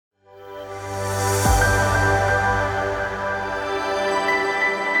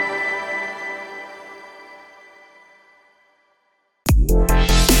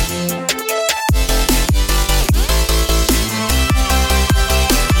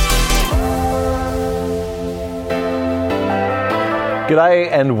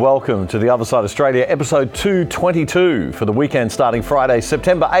G'day and welcome to The Other Side Australia, episode 222 for the weekend starting Friday,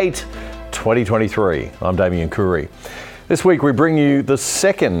 September 8, 2023. I'm Damien Coury. This week we bring you the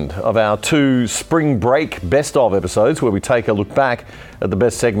second of our two spring break best of episodes where we take a look back at the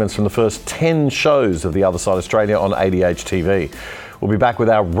best segments from the first 10 shows of The Other Side Australia on ADH TV. We'll be back with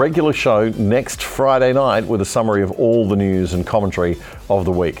our regular show next Friday night with a summary of all the news and commentary of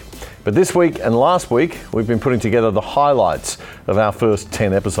the week. But this week and last week, we've been putting together the highlights of our first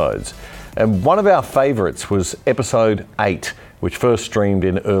 10 episodes. And one of our favourites was episode 8, which first streamed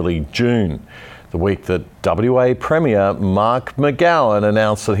in early June, the week that WA Premier Mark McGowan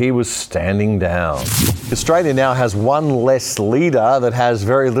announced that he was standing down. Australia now has one less leader that has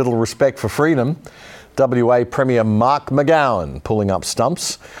very little respect for freedom. WA Premier Mark McGowan pulling up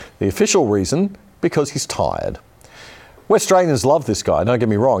stumps. The official reason, because he's tired. West Australians love this guy, don't get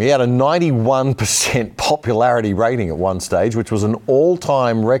me wrong. He had a 91% popularity rating at one stage, which was an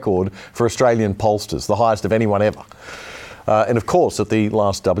all-time record for Australian pollsters, the highest of anyone ever. And of course, at the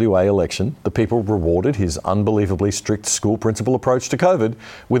last WA election, the people rewarded his unbelievably strict school principal approach to COVID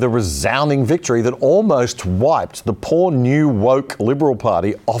with a resounding victory that almost wiped the poor new woke Liberal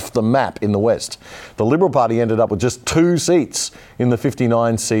Party off the map in the West. The Liberal Party ended up with just 2 seats in the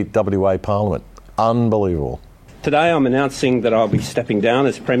 59-seat WA Parliament. Unbelievable. Today I'm announcing that I'll be stepping down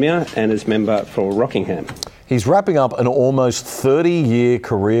as Premier and as member for Rockingham. He's wrapping up an almost 30-year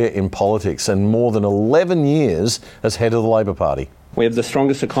career in politics and more than 11 years as head of the Labor Party. We have the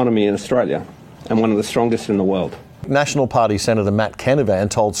strongest economy in Australia and one of the strongest in the world. National Party Senator Matt Canavan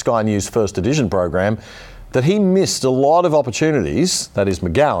told Sky News First Edition program that he missed a lot of opportunities, that is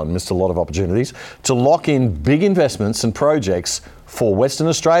McGowan missed a lot of opportunities, to lock in big investments and projects for Western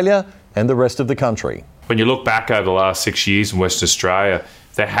Australia and the rest of the country. When you look back over the last 6 years in Western Australia,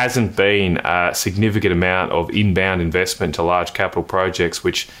 there hasn't been a significant amount of inbound investment to large capital projects,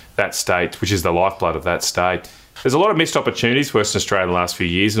 which is the lifeblood of that state. There's a lot of missed opportunities for Western Australia in the last few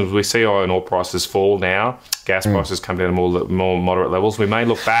years, and as we see iron ore prices fall now, gas prices come down to more moderate levels, we may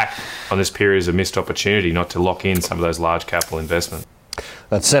look back on this period as a missed opportunity not to lock in some of those large capital investments.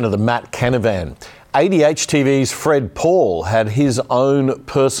 That's Senator Matt Canavan. ADH TV's Fred Paul had his own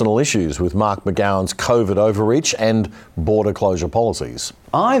personal issues with Mark McGowan's COVID overreach and border closure policies.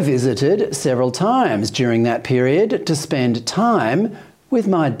 I visited several times during that period to spend time with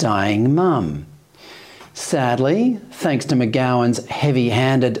my dying mum. Sadly, thanks to McGowan's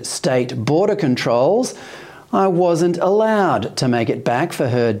heavy-handed state border controls, I wasn't allowed to make it back for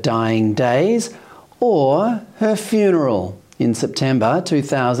her dying days or her funeral in September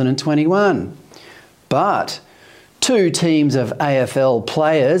 2021. But 2 teams of AFL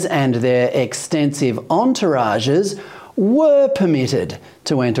players and their extensive entourages were permitted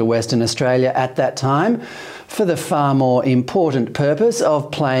to enter Western Australia at that time for the far more important purpose of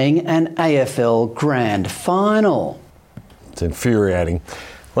playing an AFL Grand Final. It's infuriating.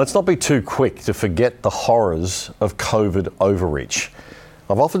 Let's not be too quick to forget the horrors of COVID overreach.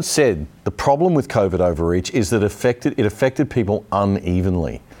 I've often said the problem with COVID overreach is that it affected people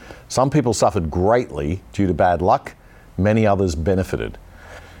unevenly. Some people suffered greatly due to bad luck, many others benefited.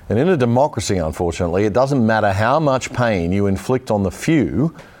 And in a democracy, unfortunately, it doesn't matter how much pain you inflict on the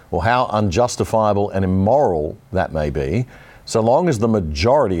few or how unjustifiable and immoral that may be, so long as the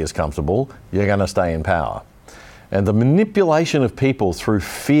majority is comfortable, you're going to stay in power. And the manipulation of people through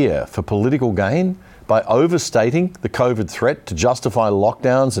fear for political gain, by overstating the COVID threat to justify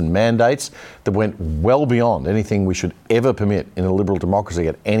lockdowns and mandates that went well beyond anything we should ever permit in a liberal democracy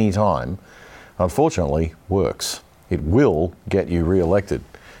at any time, unfortunately works. It will get you re-elected,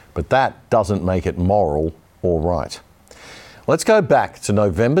 but that doesn't make it moral or right. Let's go back to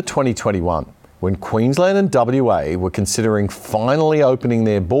November 2021, when Queensland and WA were considering finally opening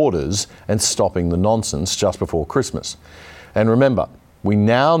their borders and stopping the nonsense just before Christmas. And remember, we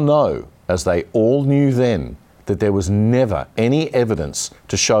now know, as they all knew then, that there was never any evidence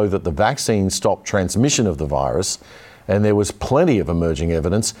to show that the vaccine stopped transmission of the virus, and there was plenty of emerging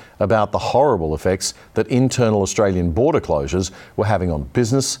evidence about the horrible effects that internal Australian border closures were having on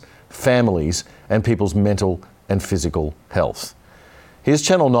business, families, and people's mental and physical health. Here's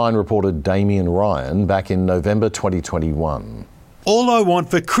Channel 9 reporter Damien Ryan back in November 2021. All I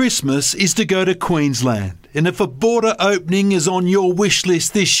want for Christmas is to go to Queensland. And if a border opening is on your wish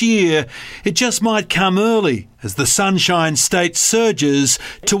list this year, it just might come early as the Sunshine State surges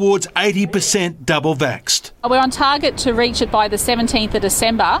towards 80% double vaxxed. We're on target to reach it by the 17th of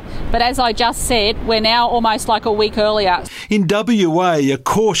December, but as I just said, we're now almost like a week earlier. In WA, a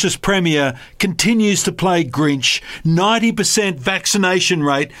cautious Premier continues to play Grinch. 90% vaccination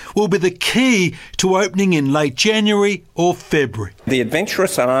rate will be the key to opening in late January or February. The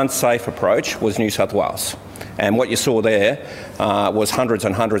adventurous and unsafe approach was New South Wales. And what you saw there was hundreds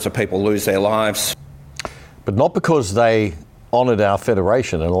and hundreds of people lose their lives. But not because they honoured our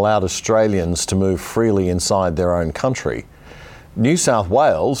federation and allowed Australians to move freely inside their own country. New South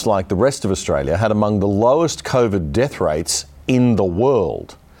Wales, like the rest of Australia, had among the lowest COVID death rates in the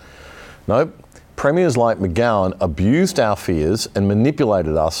world. No, premiers like McGowan abused our fears and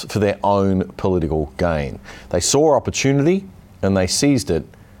manipulated us for their own political gain. They saw opportunity and they seized it,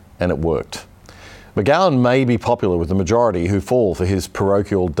 and it worked. McGowan may be popular with the majority who fall for his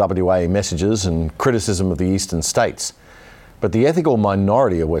parochial WA messages and criticism of the eastern states. But the ethical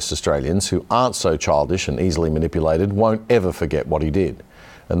minority of West Australians who aren't so childish and easily manipulated won't ever forget what he did.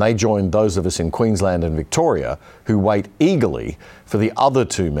 And they joined those of us in Queensland and Victoria who wait eagerly for the other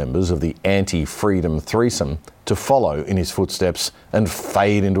two members of the anti-freedom threesome to follow in his footsteps and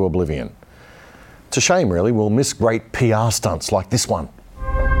fade into oblivion. It's a shame, really. We'll miss great PR stunts like this one.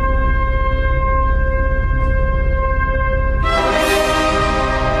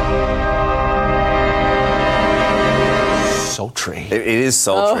 Sultry. It is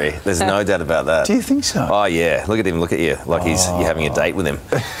sultry. There's no doubt about that. Do you think so? Oh, yeah. Look at him. Look at you. Like you're having a date with him.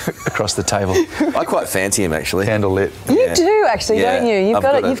 Across the table. I quite fancy him, actually. Candle lit. You do, actually, don't you? You've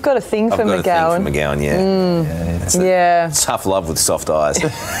got a thing for McGowan. I've got a thing for McGowan, yeah. Yeah. Tough love with soft eyes.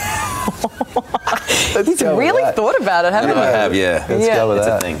 He's really thought about it, haven't you? I have, yeah. Let's go with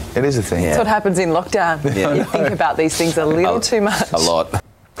that. It's a thing. It is a thing. That's what happens in lockdown. Yeah. You think about these things a little too much. A lot.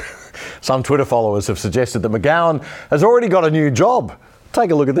 Some Twitter followers have suggested that McGowan has already got a new job. Take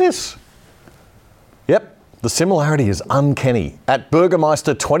a look at this. Yep, the similarity is uncanny. At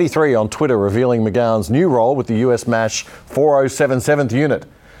Burgermeister23 on Twitter revealing McGowan's new role with the US MASH 4077th Unit.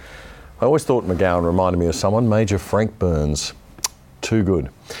 I always thought McGowan reminded me of someone, Major Frank Burns. Too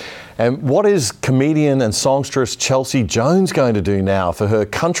good. And what is comedian and songstress Chelsea Jones going to do now for her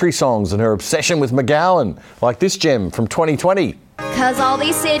country songs and her obsession with McGowan? Like this gem from 2020. Cause all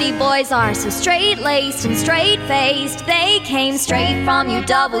these city boys are so straight-laced and straight-faced. They came straight from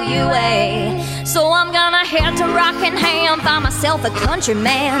UWA. So I'm gonna head to Rockingham, find myself a country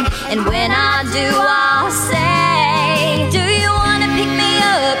man. And when I do, I'll say, do you wanna pick me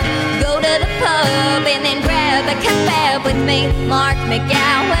up? Go to the pub and then grab a kebab with me, Mark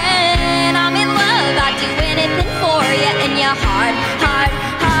McGowan. I'm in love, I'd do anything for you and your heart, heart,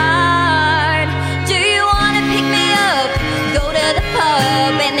 heart. Do you wanna pick me up? Go to the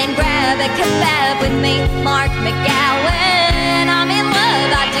pub and then grab a kebab with me, Mark McGowan. I'm in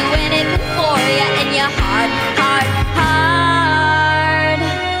love, I'd do anything for you and your heart, heart, hard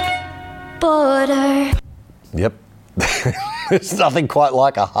border. Yep. There's nothing quite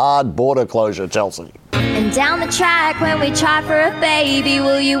like a hard border closure, Chelsea. And down the track when we try for a baby,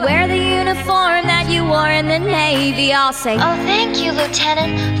 will you wear the uniform that you wore in the Navy? I'll say, oh, thank you,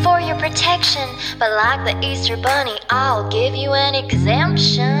 Lieutenant, for your protection. But like the Easter Bunny, I'll give you an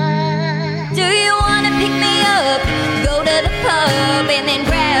exemption. Do you want to pick me up? Go to the pub and then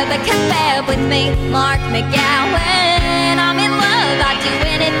grab a kebab with me, Mark McGowan. I'm in love, I'd do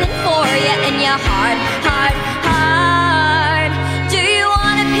anything for you and your heart, heart, heart. Do you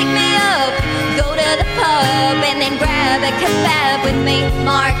want to pick me up? Go to the pub and then grab a kebab with me,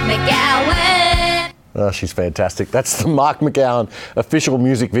 Mark McGowan. Oh, she's fantastic. That's the Mark McGowan official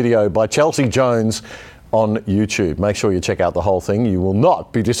music video by Chelsea Jones on YouTube. Make sure you check out the whole thing. You will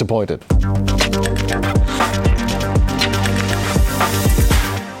not be disappointed.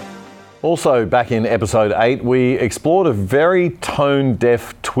 Also, back in episode 8, we explored a very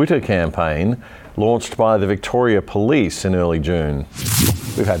tone-deaf Twitter campaign launched by the Victoria Police in early June.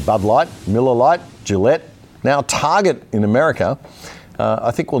 We've had Bud Light, Miller Lite, Gillette, now Target in America.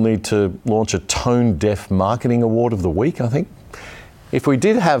 I think we'll need to launch a tone-deaf marketing award of the week, I think. If we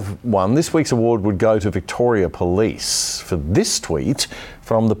did have one, this week's award would go to Victoria Police for this tweet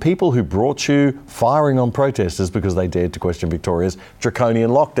from the people who brought you firing on protesters because they dared to question Victoria's draconian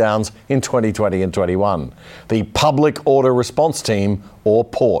lockdowns in 2020 and 21. The Public Order Response Team, or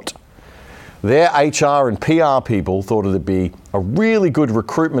PORT. Their HR and PR people thought it'd be a really good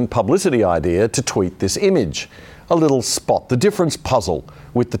recruitment publicity idea to tweet this image. A little spot the difference puzzle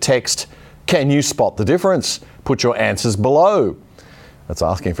with the text, "Can you spot the difference? Put your answers below." That's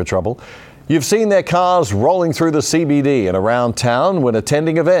asking for trouble. You've seen their cars rolling through the CBD and around town when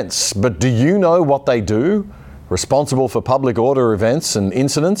attending events, but do you know what they do? responsible for public order events and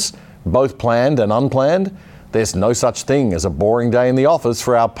incidents, both planned and unplanned. There's no such thing as a boring day in the office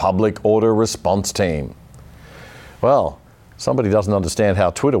for our public order response team. Well, somebody doesn't understand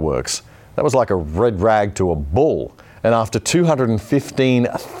how Twitter works. That was like a red rag to a bull. And after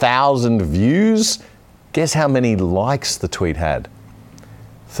 215,000 views, guess how many likes the tweet had?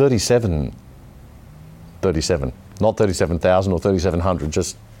 37. Not 37,000 or 3,700,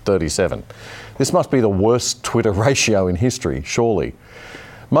 just 37. This must be the worst Twitter ratio in history, surely.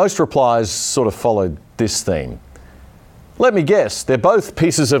 Most replies sort of followed this theme. Let me guess, they're both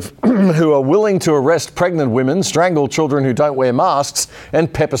pieces of who are willing to arrest pregnant women, strangle children who don't wear masks,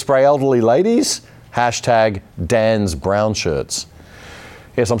 and pepper spray elderly ladies? Hashtag Dan's brown shirts.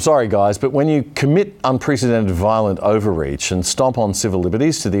 Yes, I'm sorry guys, but when you commit unprecedented violent overreach and stomp on civil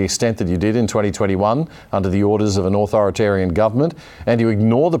liberties to the extent that you did in 2021 under the orders of an authoritarian government, and you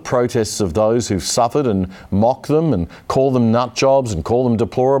ignore the protests of those who've suffered and mock them and call them nut jobs and call them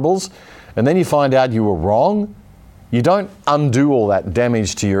deplorables, and then you find out you were wrong, you don't undo all that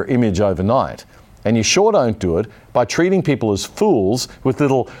damage to your image overnight. And you sure don't do it by treating people as fools with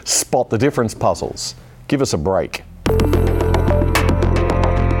little spot the difference puzzles. Give us a break.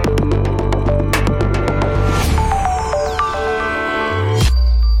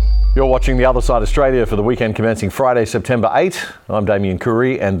 You're watching The Other Side Australia for the weekend commencing Friday, September 8. I'm Damien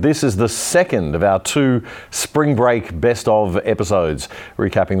Curry, and this is the second of our 2 spring break best of episodes,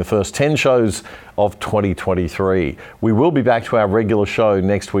 recapping the first 10 shows of 2023. We will be back to our regular show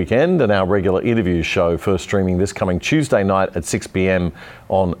next weekend and our regular interviews show, first streaming this coming Tuesday night at 6 p.m.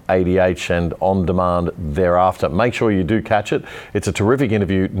 on ADH and on demand thereafter. Make sure you do catch it. It's a terrific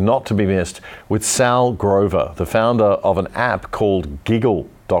interview, not to be missed, with Sal Grover, the founder of an app called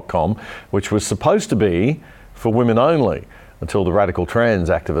Giggle.com, which was supposed to be for women only until the radical trans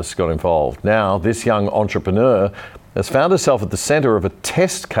activists got involved. Now, this young entrepreneur has found herself at the centre of a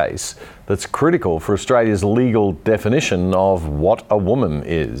test case that's critical for Australia's legal definition of what a woman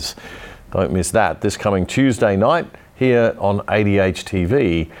is. Don't miss that this coming Tuesday night here on ADH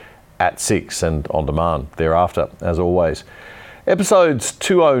TV at 6 and on demand thereafter, as always. Episodes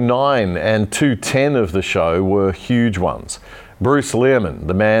 209 and 210 of the show were huge ones. Bruce Lehrmann,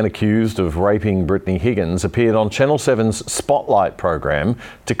 the man accused of raping Brittany Higgins, appeared on Channel 7's Spotlight program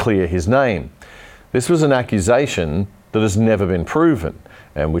to clear his name. This was an accusation that has never been proven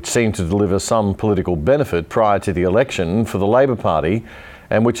and which seemed to deliver some political benefit prior to the election for the Labor Party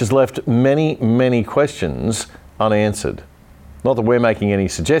and which has left many, many questions unanswered. Not that we're making any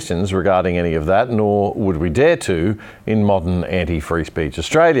suggestions regarding any of that, nor would we dare to in modern anti-free speech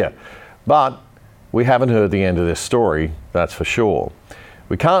Australia. But we haven't heard the end of this story, that's for sure.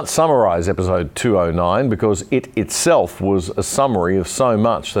 We can't summarise episode 209 because it itself was a summary of so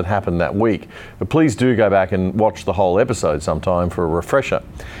much that happened that week. But please do go back and watch the whole episode sometime for a refresher.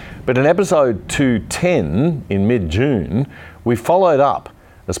 But in episode 210 in mid-June, we followed up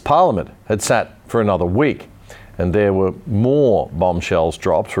as Parliament had sat for another week. And there were more bombshells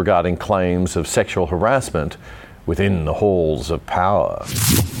dropped regarding claims of sexual harassment within the halls of power.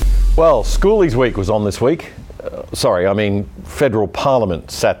 Well, Schoolies Week was on this week. Federal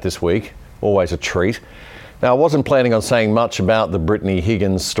Parliament sat this week. Always a treat. Now, I wasn't planning on saying much about the Brittany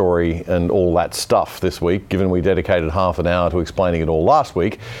Higgins story and all that stuff this week, given we dedicated half an hour to explaining it all last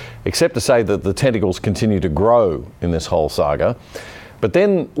week, except to say that the tentacles continue to grow in this whole saga. But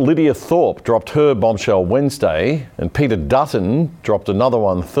then Lydia Thorpe dropped her bombshell Wednesday, and Peter Dutton dropped another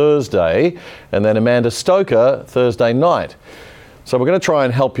one Thursday, and then Amanda Stoker Thursday night. So we're going to try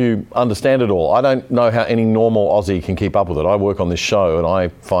and help you understand it all. I don't know how any normal Aussie can keep up with it. I work on this show and I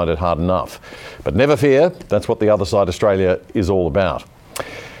find it hard enough. But never fear, that's what The Other Side Australia is all about.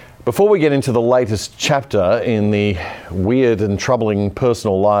 Before we get into the latest chapter in the weird and troubling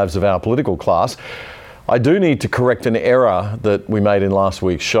personal lives of our political class, I do need to correct an error that we made in last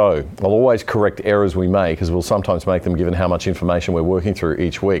week's show. I'll always correct errors we make, as we'll sometimes make them given how much information we're working through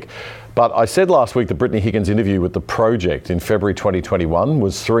each week. But I said last week that Brittany Higgins' interview with The Project in February 2021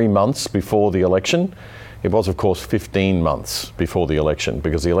 was 3 months before the election. It was, of course, 15 months before the election,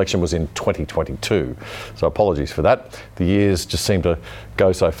 because the election was in 2022. So apologies for that. The years just seem to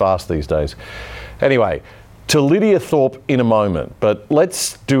go so fast these days. Anyway, to Lydia Thorpe in a moment, but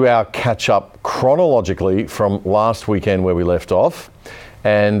let's do our catch-up chronologically from last weekend where we left off.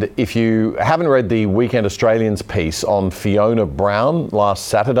 And if you haven't read the Weekend Australians piece on Fiona Brown last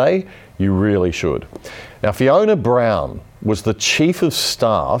Saturday, you really should. Now, Fiona Brown was the Chief of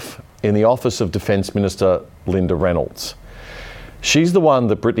Staff in the Office of Defence Minister Linda Reynolds. She's the one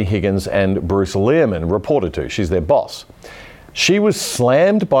that Brittany Higgins and Bruce Lehrmann reported to. She's their boss. She was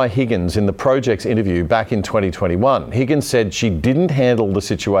slammed by Higgins in the Project's interview back in 2021. Higgins said she didn't handle the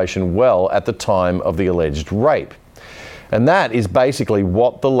situation well at the time of the alleged rape. And that is basically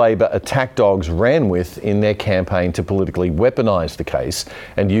what the Labor attack dogs ran with in their campaign to politically weaponise the case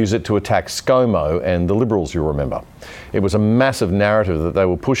and use it to attack ScoMo and the Liberals, you'll remember. It was a massive narrative that they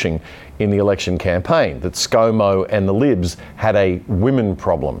were pushing in the election campaign, that ScoMo and the Libs had a women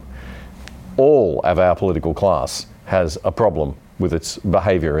problem. All of our political class has a problem with its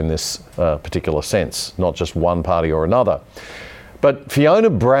behaviour in this particular sense, not just one party or another. But Fiona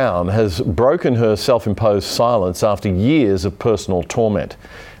Brown has broken her self-imposed silence after years of personal torment.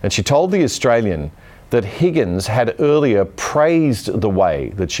 And she told The Australian that Higgins had earlier praised the way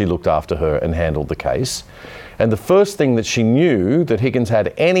that she looked after her and handled the case. And the first thing that she knew that Higgins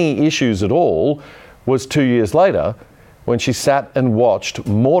had any issues at all was 2 years later, when she sat and watched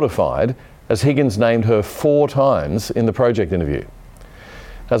mortified as Higgins named her 4 times in the Project interview.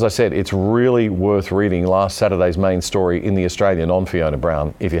 As I said, it's really worth reading last Saturday's main story in The Australian on Fiona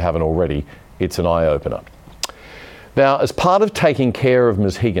Brown. If you haven't already, it's an eye-opener. Now, as part of taking care of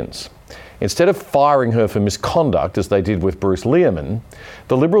Ms Higgins, instead of firing her for misconduct, as they did with Bruce Lehrmann,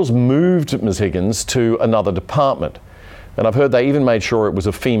 the Liberals moved Ms Higgins to another department. And I've heard they even made sure it was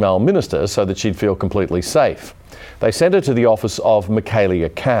a female minister so that she'd feel completely safe. They sent her to the office of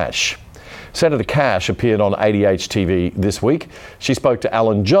Michaelia Cash. Senator Cash appeared on ADH TV this week. She spoke to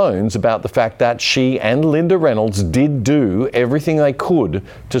Alan Jones about the fact that she and Linda Reynolds did do everything they could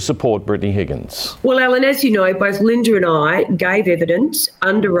to support Brittany Higgins. Well, Alan, as you know, both Linda and I gave evidence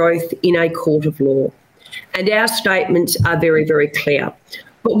under oath in a court of law, and our statements are very, very clear.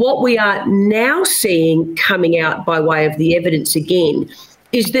 But what we are now seeing coming out by way of the evidence again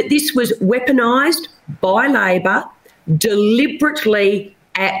is that this was weaponised by Labor deliberately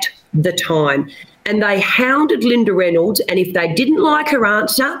at the time. And they hounded Linda Reynolds, and if they didn't like her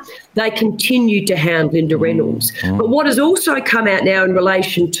answer, they continued to hound Linda Reynolds. But what has also come out now in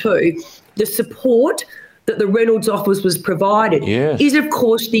relation to the support that the Reynolds office was provided is, of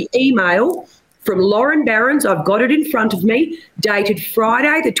course, the email from Lauren Barons, I've got it in front of me, dated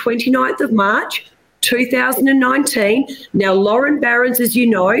Friday the 29th of March 2019. Now, Lauren Barons, as you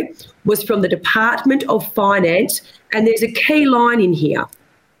know, was from the Department of Finance, and there's a key line in here.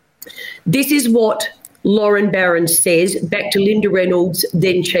 This is what Lauren Barons says back to Linda Reynolds,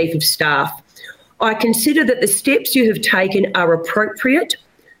 then Chief of Staff. I consider that the steps you have taken are appropriate,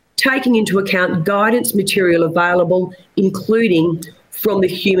 taking into account guidance material available, including from the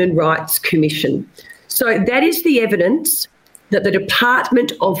Human Rights Commission. So that is the evidence that the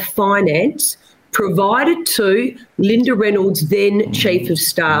Department of Finance provided to Linda Reynolds, then Chief of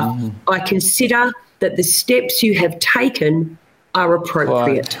Staff. I consider that the steps you have taken are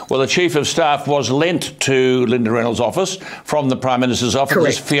appropriate. Well, the Chief of Staff was lent to Linda Reynolds' office from the Prime Minister's office.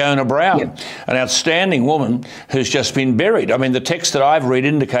 Correct. Fiona Brown, an outstanding woman who's just been buried. I mean, the texts that I've read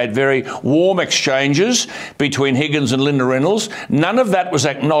indicate very warm exchanges between Higgins and Linda Reynolds. None of that was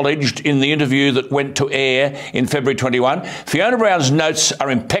acknowledged in the interview that went to air in February 21. Fiona Brown's notes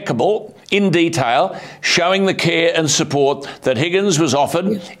are impeccable, in detail, showing the care and support that Higgins was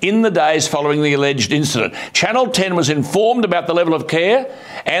offered in the days following the alleged incident. Channel 10 was informed about the level of care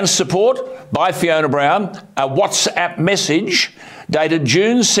and support by Fiona Brown. A WhatsApp message dated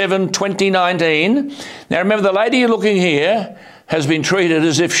June 7, 2019. Now, remember, the lady you're looking here has been treated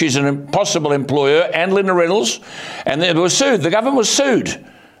as if she's an impossible employer, and Linda Reynolds, and they were sued. The government was sued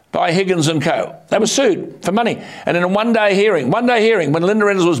by Higgins and co. They were sued for money. And in a one-day hearing, when Linda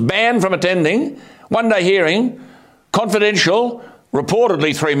Reynolds was banned from attending, one-day hearing, confidential,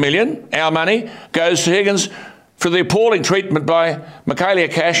 reportedly $3 million, our money, goes to Higgins for the appalling treatment by Michaelia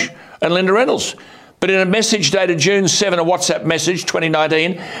Cash and Linda Reynolds. But in a message dated June 7, a WhatsApp message,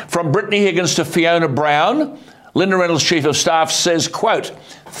 2019, from Brittany Higgins to Fiona Brown, Linda Reynolds' Chief of Staff says, quote,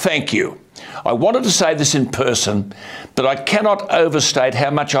 "Thank you. I wanted to say this in person, but I cannot overstate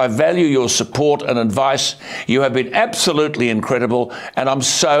how much I value your support and advice. You have been absolutely incredible, and I'm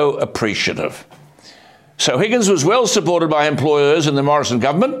so appreciative." So Higgins was well supported by employers in the Morrison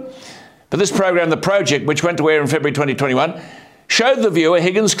government. But this program, The Project, which went to air in February 2021, showed the viewer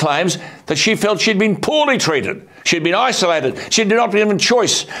Higgins' claims that she felt she'd been poorly treated, she'd been isolated, she'd not been given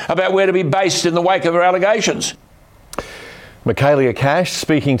choice about where to be based in the wake of her allegations. Michaelia Cash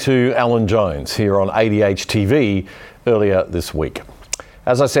speaking to Alan Jones here on ADH TV earlier this week.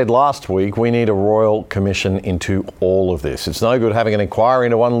 As I said last week, we need a royal commission into all of this. It's no good having an inquiry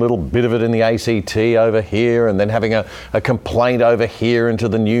into one little bit of it in the ACT over here and then having a complaint over here into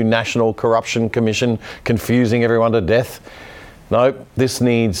the new National Corruption Commission, confusing everyone to death. No, this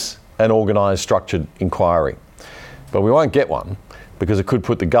needs an organised, structured inquiry. But we won't get one because it could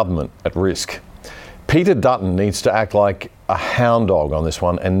put the government at risk. Peter Dutton needs to act like a hound dog on this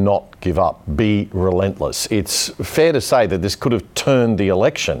one and not give up, be relentless. It's fair to say that this could have turned the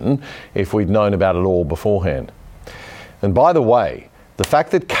election if we'd known about it all beforehand. And by the way, the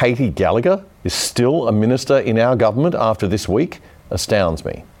fact that Katie Gallagher is still a minister in our government after this week astounds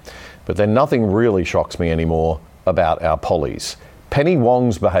me. But then nothing really shocks me anymore about our pollies. Penny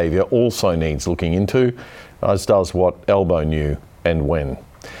Wong's behaviour also needs looking into, as does what Elbow knew and when.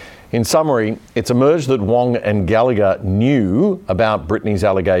 In summary, it's emerged that Wong and Gallagher knew about Brittany's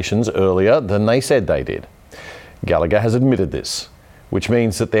allegations earlier than they said they did. Gallagher has admitted this, which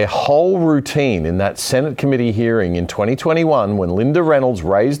means that their whole routine in that Senate committee hearing in 2021 when Linda Reynolds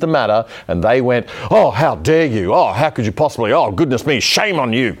raised the matter and they went, "Oh, how dare you? Oh, how could you possibly? Oh, goodness me, shame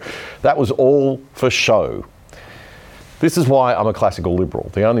on you." That was all for show. This is why I'm a classical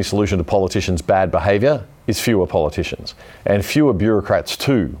Liberal. The only solution to politicians' bad behaviour is fewer politicians and fewer bureaucrats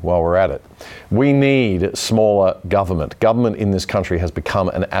too while we're at it. We need smaller government. Government in this country has become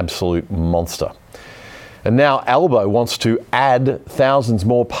an absolute monster. And now Elbow wants to add thousands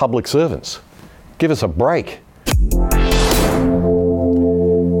more public servants. Give us a break.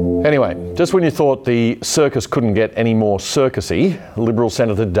 Anyway, just when you thought the circus couldn't get any more circusy, Liberal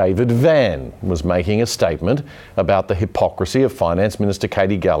Senator David Van was making a statement about the hypocrisy of Finance Minister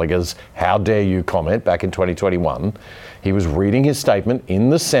Katie Gallagher's "How dare you" comment back in 2021. He was reading his statement in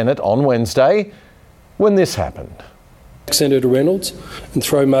the Senate on Wednesday when this happened. Senator Reynolds and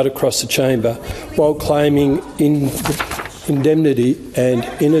throw mud across the chamber while claiming indemnity and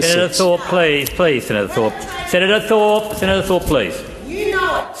innocence. Senator Thorpe, please, Senator Thorpe. Senator Thorpe, please. You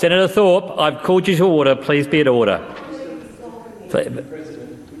know it. Senator Thorpe, I've called you to order. Please be at order.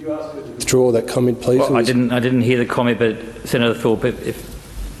 Withdraw that comment, please. Well, I didn't hear the comment, but Senator Thorpe, if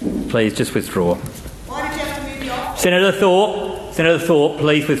please just withdraw. Why did you have to move your office? Senator Thorpe,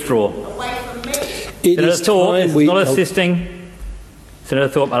 please withdraw. Away from me. Senator Thorpe, it's not assisting. Senator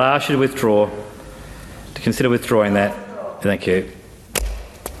Thorpe, I'll ask you to withdraw. To consider withdrawing that. Thank you.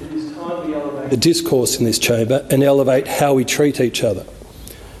 The discourse in this chamber and elevate how we treat each other.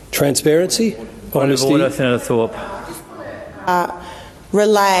 Transparency, honesty. Point of order, Senator Thorpe.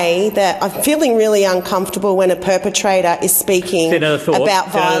 Relay that I'm feeling really uncomfortable when a perpetrator is speaking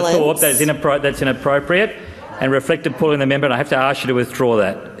about violence. Senator Thorpe, that's inappropriate and reflected poorly on the member, and I have to ask you to withdraw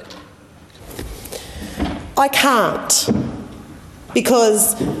that. I can't,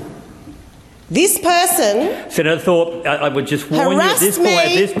 because this person Senator Thorpe, I would just warn you at this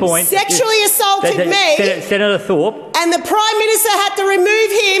point, sexually assaulted me, Senator Thorpe, and the Prime Minister had to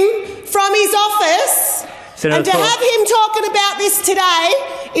remove him from his office. And to have him talking about this today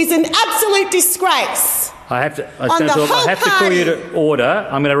is an absolute disgrace. I have to call you to order.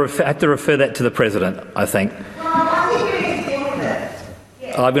 I'm going to have to refer that to the President, I think. I'm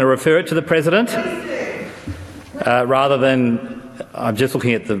going to refer it to the President rather than... I'm just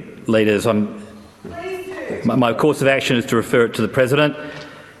looking at the leaders. My course of action is to refer it to the President.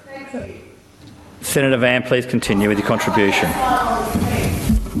 Senator Van, please continue with your contribution.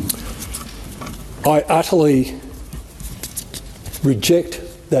 I utterly reject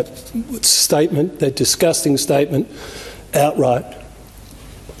that statement, that disgusting statement, outright.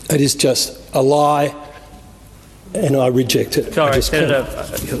 It is just a lie, and I reject it. Sorry, Senator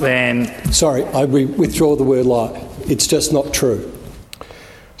Van. Sorry, I withdraw the word lie. It's just not true.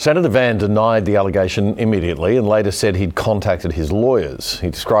 Senator Van denied the allegation immediately and later said he'd contacted his lawyers.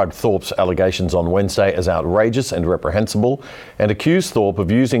 He described Thorpe's allegations on Wednesday as outrageous and reprehensible and accused Thorpe of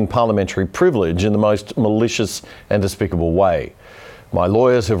using parliamentary privilege in the most malicious and despicable way. "My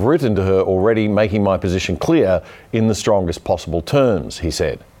lawyers have written to her already, making my position clear in the strongest possible terms," he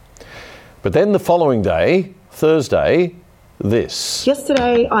said. But then the following day, Thursday, this.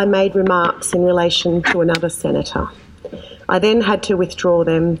 Yesterday I made remarks in relation to another senator. I then had to withdraw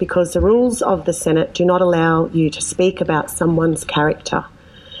them because the rules of the Senate do not allow you to speak about someone's character,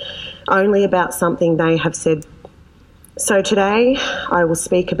 only about something they have said. So today I will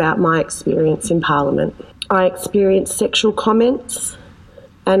speak about my experience in Parliament. I experienced sexual comments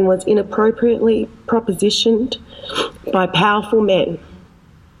and was inappropriately propositioned by powerful men.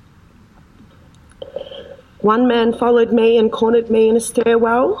 One man followed me and cornered me in a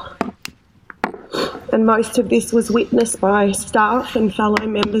stairwell, and most of this was witnessed by staff and fellow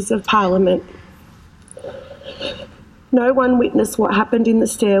members of Parliament. No one witnessed what happened in the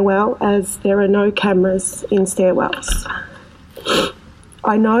stairwell, as there are no cameras in stairwells.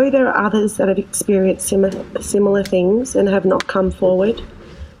 I know there are others that have experienced similar things and have not come forward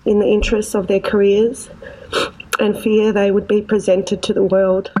in the interests of their careers and fear they would be presented to the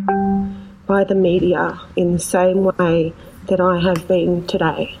world by the media in the same way that I have been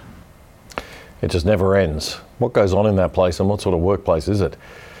today. It just never ends. What goes on in that place and what sort of workplace is it?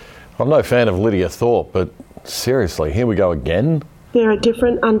 I'm no fan of Lydia Thorpe, but seriously, here we go again? There are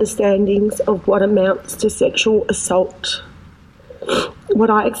different understandings of what amounts to sexual assault. What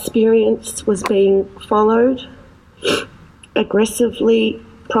I experienced was being followed, aggressively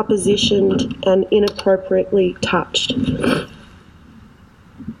propositioned and inappropriately touched.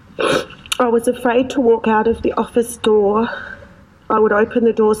 I was afraid to walk out of the office door. I would open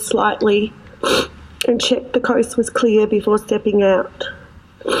the door slightly and check the coast was clear before stepping out.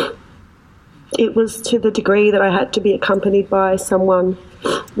 It was to the degree that I had to be accompanied by someone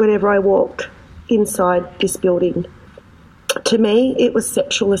whenever I walked inside this building. To me, it was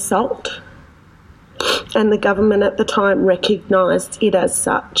sexual assault, and the government at the time recognised it as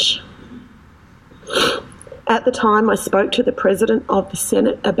such. At the time, I spoke to the President of the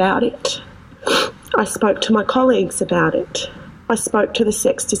Senate about it. I spoke to my colleagues about it. I spoke to the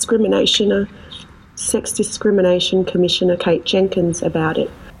Sex Discrimination Commissioner, Kate Jenkins, about it.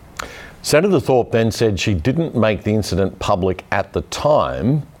 Senator Thorpe then said she didn't make the incident public at the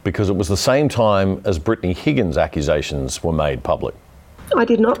time because it was the same time as Brittany Higgins' accusations were made public. I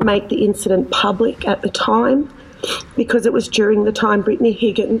did not make the incident public at the time because it was during the time Brittany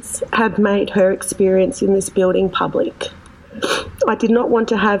Higgins had made her experience in this building public. I did not want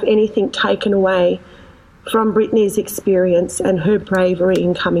to have anything taken away from Brittany's experience and her bravery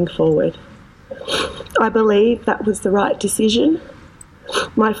in coming forward. I believe that was the right decision.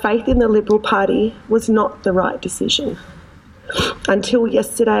 My faith in the Liberal Party was not the right decision. Until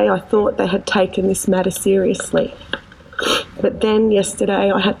yesterday, I thought they had taken this matter seriously. But then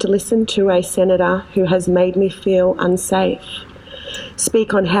yesterday, I had to listen to a senator who has made me feel unsafe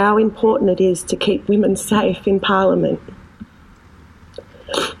speak on how important it is to keep women safe in Parliament.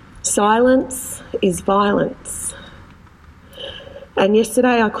 Silence is violence. And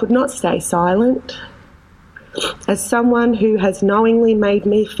yesterday, I could not stay silent. As someone who has knowingly made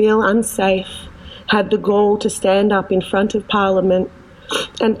me feel unsafe, had the gall to stand up in front of Parliament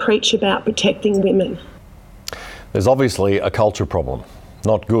and preach about protecting women. There's obviously a culture problem.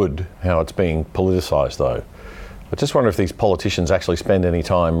 Not good how it's being politicised though. I just wonder if these politicians actually spend any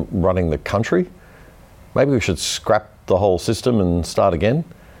time running the country. Maybe we should scrap the whole system and start again,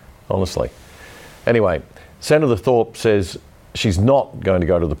 honestly. Anyway, Senator Thorpe says she's not going to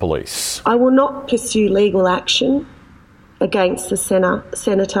go to the police. I will not pursue legal action against the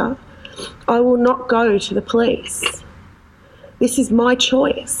senator. I will not go to the police. This is my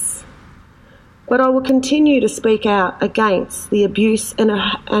choice. But I will continue to speak out against the abuse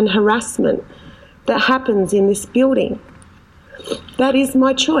and harassment that happens in this building. That is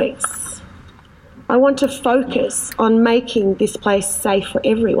my choice. I want to focus on making this place safe for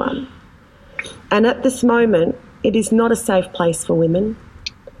everyone. And at this moment, it is not a safe place for women.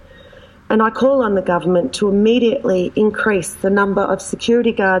 And I call on the government to immediately increase the number of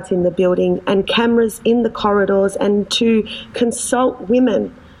security guards in the building and cameras in the corridors, and to consult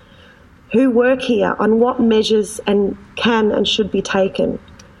women who work here on what measures can and should be taken.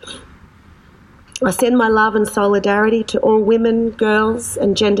 I send my love and solidarity to all women, girls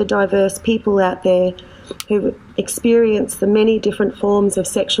and gender diverse people out there who experience the many different forms of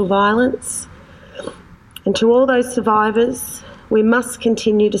sexual violence. And to all those survivors, we must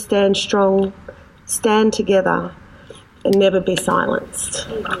continue to stand strong, stand together, and never be silenced.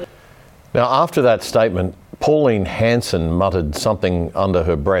 Now, after that statement, Pauline Hanson muttered something under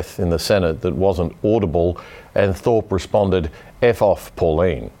her breath in the Senate that wasn't audible, and Thorpe responded, "F off,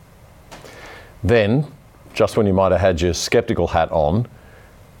 Pauline." Then, just when you might have had your sceptical hat on,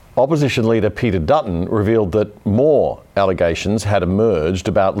 Opposition Leader Peter Dutton revealed that more allegations had emerged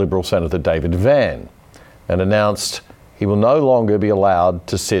about Liberal Senator David Van, and announced he will no longer be allowed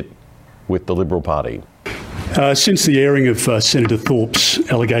to sit with the Liberal Party. Since the airing of Senator Thorpe's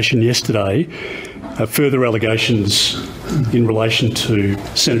allegation yesterday, further allegations in relation to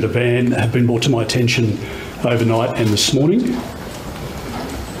Senator Van have been brought to my attention overnight and this morning.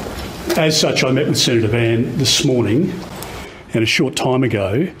 As such, I met with Senator Van this morning, and a short time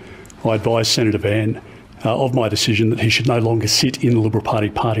ago I advised Senator Van of my decision that he should no longer sit in the Liberal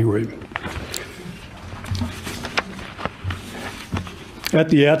Party room. At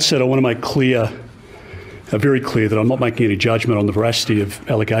the outset, I want to make very clear that I'm not making any judgment on the veracity of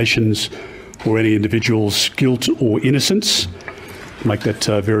allegations or any individual's guilt or innocence. Make that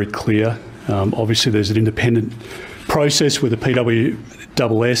very clear. Obviously, there's an independent process with the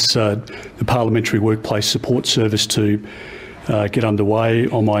PWSS, the Parliamentary Workplace Support Service, to get underway.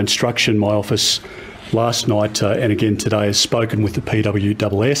 On my instruction, my office last night and again today has spoken with the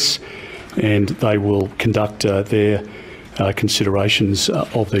PWSS and they will conduct their considerations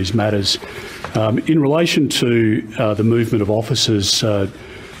of these matters. In relation to the movement of officers,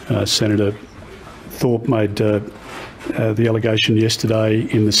 Senator Thorpe made the allegation yesterday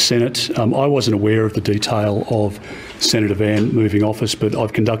in the Senate. I wasn't aware of the detail of Senator Van moving office, but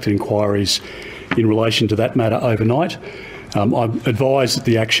I've conducted inquiries in relation to that matter overnight. I'm advised that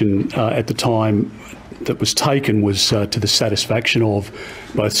the action at the time that was taken was to the satisfaction of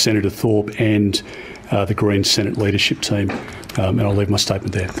both Senator Thorpe and the Greens Senate leadership team. And I'll leave my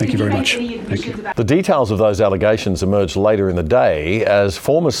statement there. Thank you very much. Thank you. The details of those allegations emerged later in the day as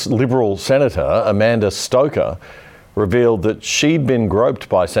former Liberal Senator Amanda Stoker revealed that she'd been groped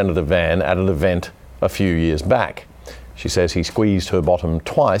by Senator Van at an event a few years back. She says he squeezed her bottom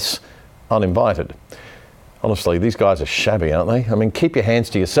twice, uninvited. Honestly, these guys are shabby, aren't they? I mean, keep your hands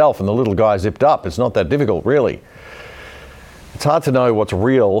to yourself and the little guy zipped up. It's not that difficult, really. It's hard to know what's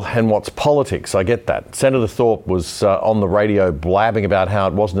real and what's politics. I get that. Senator Thorpe was on the radio blabbing about how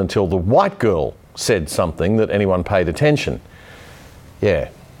it wasn't until the white girl said something that anyone paid attention. Yeah,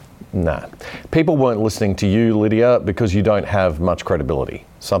 nah. People weren't listening to you, Lydia, because you don't have much credibility.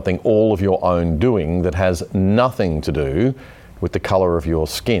 Something all of your own doing that has nothing to do with the colour of your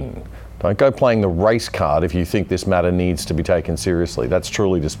skin. Don't go playing the race card if you think this matter needs to be taken seriously. That's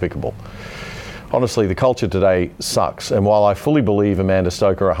truly despicable. Honestly, the culture today sucks, and while I fully believe Amanda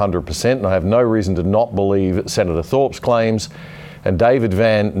Stoker 100%, and I have no reason to not believe Senator Thorpe's claims, and David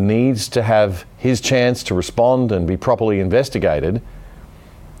Van needs to have his chance to respond and be properly investigated,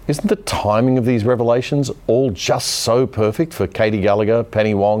 isn't the timing of these revelations all just so perfect for Katie Gallagher,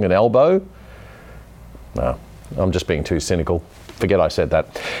 Penny Wong and Elbow? No, I'm just being too cynical. Forget I said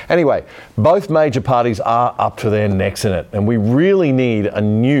that. Anyway, both major parties are up to their necks in it, and we really need a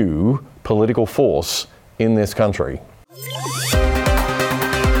new political force in this country.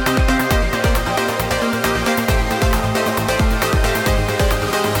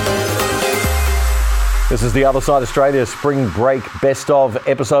 This is the Other Side Australia Spring Break Best Of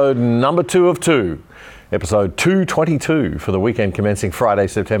episode number 2 of 2. Episode 222 for the weekend commencing Friday,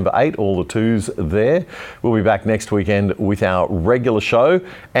 September 8. All the twos there. We'll be back next weekend with our regular show.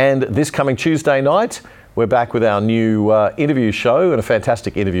 And this coming Tuesday night, we're back with our new interview show and a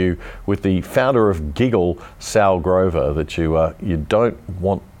fantastic interview with the founder of Giggle, Sal Grover, that you don't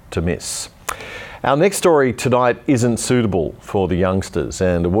want to miss. Our next story tonight isn't suitable for the youngsters,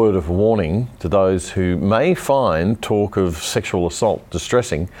 and a word of warning to those who may find talk of sexual assault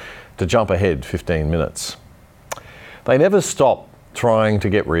distressing to jump ahead 15 minutes. They never stop trying to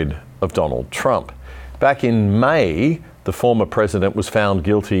get rid of Donald Trump. Back in May, the former president was found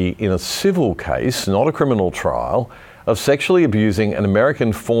guilty in a civil case, not a criminal trial, of sexually abusing an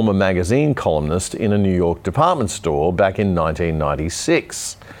American former magazine columnist in a New York department store back in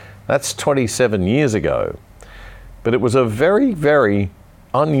 1996. That's 27 years ago. But it was a very, very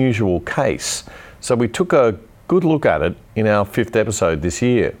unusual case, so we took a good look at it in our 5th episode this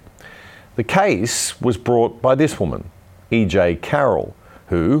year. The case was brought by this woman, E.J. Carroll,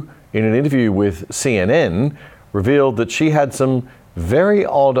 who, in an interview with CNN, revealed that she had some very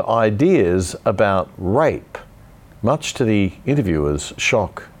odd ideas about rape, much to the interviewer's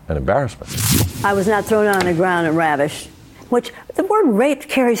shock and embarrassment. I was not thrown on the ground and ravished, which the word rape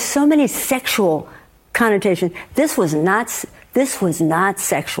carries so many sexual connotations. This was not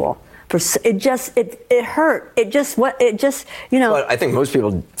sexual. It hurt. Well, I think most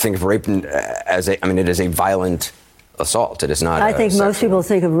people think of rape as it is a violent assault. It is not. I think most people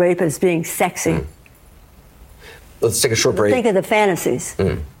think of rape as being sexy. Let's take a short break. Think of the fantasies.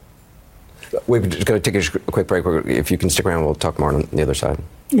 We're just going to take a quick break. If you can stick around, we'll talk more on the other side.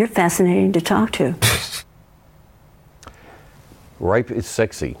 You're fascinating to talk to. Rape is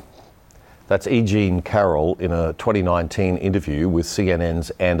sexy. That's E.J. Carroll in a 2019 interview with CNN's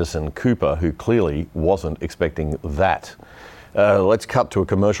Anderson Cooper, who clearly wasn't expecting that. Let's cut to a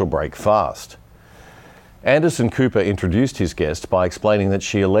commercial break fast. Anderson Cooper introduced his guest by explaining that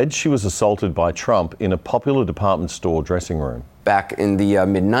she alleged she was assaulted by Trump in a popular department store dressing room. Back in the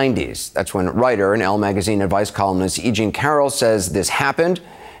mid-90s, that's when writer and Elle magazine advice columnist E.J. Carroll says this happened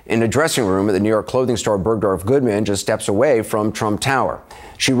in a dressing room at the New York clothing store Bergdorf Goodman, just steps away from Trump Tower.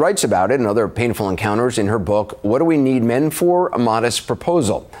 She writes about it and other painful encounters in her book, What Do We Need Men For? A Modest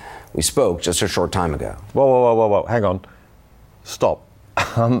Proposal. We spoke just a short time ago. Whoa, hang on. Stop.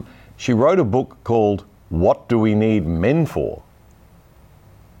 She wrote a book called What Do We Need Men For?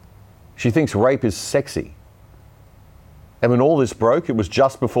 She thinks rape is sexy. And when all this broke, it was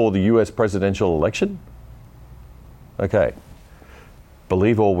just before the US presidential election? Okay.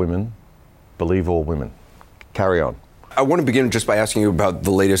 Believe all women. Believe all women. Carry on. I want to begin just by asking you about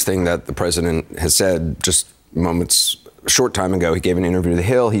the latest thing that the president has said just a short time ago. He gave an interview to The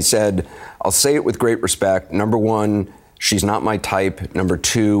Hill. He said, I'll say it with great respect. Number one, she's not my type. Number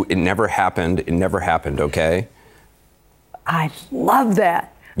two, it never happened. It never happened, okay? I love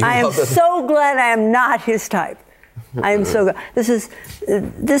that. I am so glad I am not his type. I am so glad.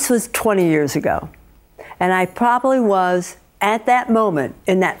 This was 20 years ago. And I probably was, at that moment,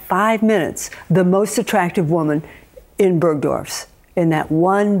 in that 5 minutes, the most attractive woman in Bergdorf's in that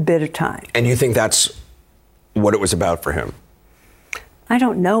one bit of time. And you think that's what it was about for him? I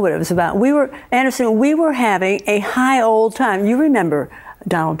don't know what it was about. Anderson, we were having a high old time. You remember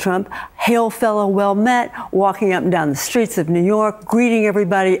Donald Trump, hail fellow, well met, walking up and down the streets of New York, greeting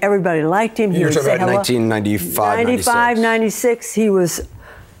everybody. Everybody liked him. You're talking about 1995, 95, 96. He was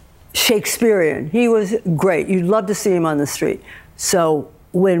Shakespearean. He was great. You'd love to see him on the street. So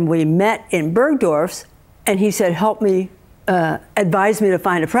when we met in Bergdorf's and he said, help me, advise me to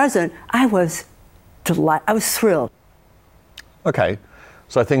find a president, I was delighted. I was thrilled. Okay,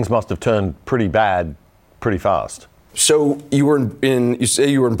 so things must have turned pretty bad pretty fast. So you say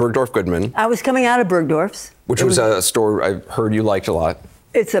you were in Bergdorf Goodman. I was coming out of Bergdorf's. Which was a store I heard you liked a lot.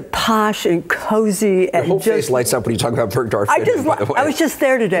 It's a posh and cozy. Your whole face lights up when you talk about Bergdorf Goodman, by the way. I was just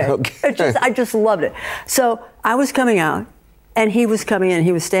there today. Okay. I just loved it. So I was coming out, and he was coming in.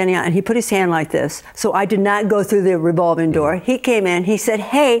 He was standing out, and he put his hand like this. So I did not go through the revolving door. He came in. He said,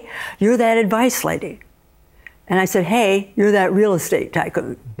 hey, you're that advice lady. And I said, hey, you're that real estate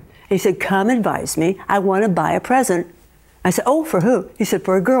tycoon. He said, come advise me. I want to buy a present. I said, oh, for who? He said,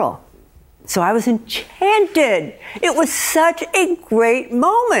 for a girl. So I was enchanted. It was such a great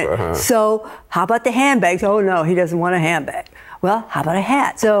moment. So how about the handbags? Oh, no, he doesn't want a handbag. Well, how about a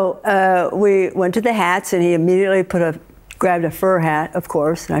hat? So we went to the hats, and he immediately grabbed a fur hat, of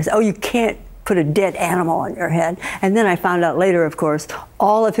course. And I said, oh, you can't put a dead animal on your head. And then I found out later, of course,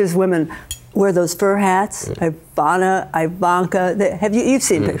 all of his women wear those fur hats. Ivanka, you've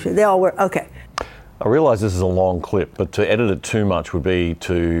seen pictures. They all wear, okay. I realise this is a long clip, but to edit it too much would be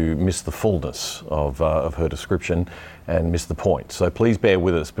to miss the fullness of her description and miss the point. So please bear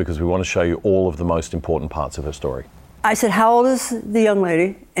with us because we want to show you all of the most important parts of her story. I said, how old is the young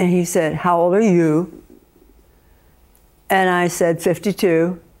lady? And he said, how old are you? And I said,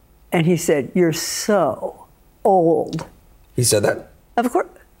 52. And he said, you're so old. He said that? Of course.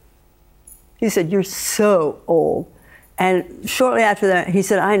 He said, you're so old. And shortly after that, he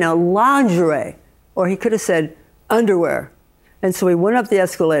said, I know, lingerie. Or he could have said underwear. And so we went up the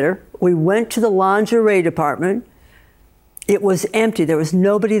escalator. We went to the lingerie department. It was empty. There was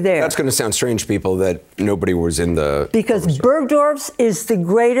nobody there. That's going to sound strange to people that nobody was in the... Because Bergdorf's is the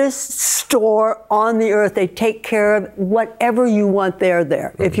greatest store on the earth. They take care of whatever you want, they're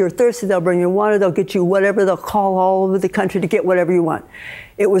there. If you're thirsty, they'll bring you water. They'll get you whatever. They'll call all over the country to get whatever you want.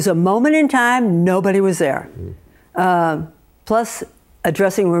 It was a moment in time. Nobody was there. Plus, a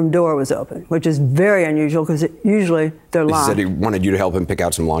dressing room door was open, which is very unusual because usually they're locked. He said he wanted you to help him pick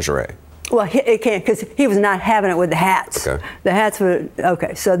out some lingerie. Well, it can't because he was not having it with the hats. Okay. The hats were,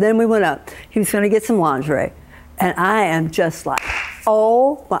 okay. So then we went up. He was going to get some lingerie. And I am just like,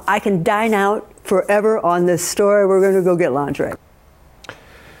 oh, well, I can dine out forever on this story. We're going to go get lingerie.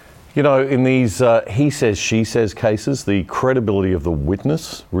 You know, in these he says, she says cases, the credibility of the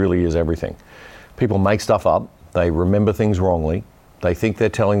witness really is everything. People make stuff up. They remember things wrongly. They think they're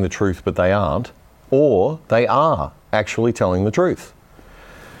telling the truth, but they aren't. Or they are actually telling the truth.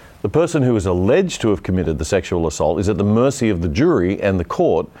 The person who is alleged to have committed the sexual assault is at the mercy of the jury and the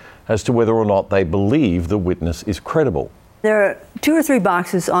court as to whether or not they believe the witness is credible. There are 2 or 3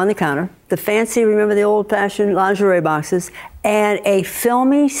 boxes on the counter, the fancy, remember the old-fashioned lingerie boxes, and a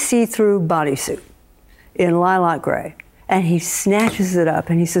filmy see-through bodysuit in lilac gray. And he snatches it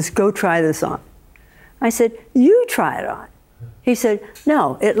up and he says, go try this on. I said, you try it on. He said,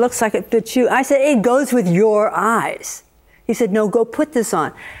 no, it looks like it fits you. I said, it goes with your eyes. He said, no, go put this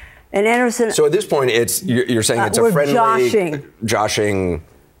on. And Anderson... So at this point, you're saying it's a friendly... Joshing.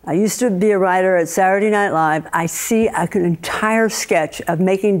 I used to be a writer at Saturday Night Live. I see an entire sketch of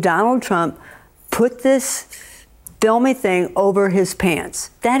making Donald Trump put this filmy thing over his pants.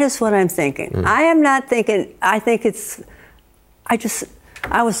 That is what I'm thinking. I am not thinking... I think it's...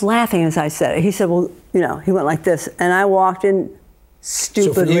 I was laughing as I said it. He said, well, you know, he went like this. And I walked in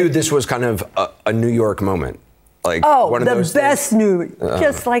stupidly. So for you, this was kind of a New York moment. Like one of those best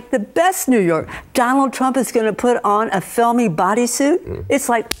just like the best New York. Donald Trump is going to put on a filmy bodysuit. It's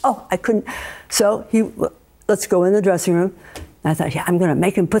like, oh, I couldn't. So let's go in the dressing room. And I thought, yeah, I'm going to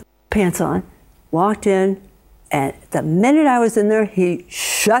make him put pants on. Walked in, and the minute I was in there, he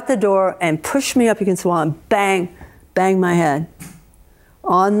shut the door and pushed me up against the wall and bang, banged my head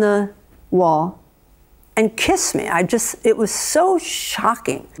on the wall and kissed me. It was so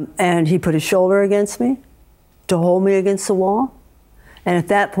shocking. And he put his shoulder against me to hold me against the wall. And at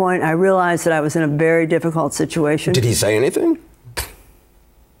that point, I realized that I was in a very difficult situation. Did he say anything?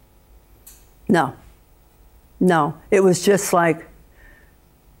 No. No. It was just like,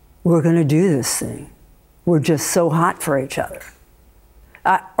 we're going to do this thing. We're just so hot for each other.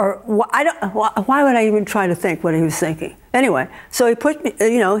 Why would I even try to think what he was thinking? Anyway, so he pushed me,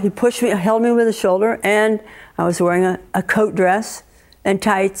 held me with his shoulder, and I was wearing a coat dress and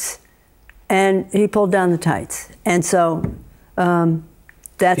tights, and he pulled down the tights. And so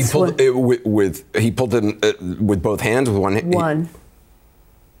that's he pulled it with both hands, with one hand? One.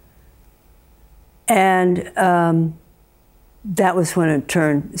 And that was when it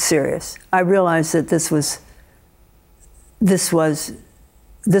turned serious. I realized that this was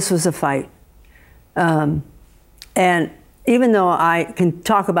a fight. And even though I can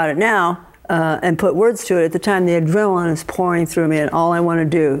talk about it now and put words to it, at the time the adrenaline is pouring through me, and all I want to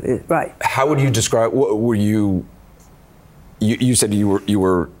do is, right. How would you describe, were you said you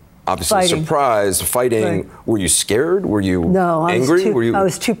were obviously surprised, fighting. Right. Were you scared? Were you angry? I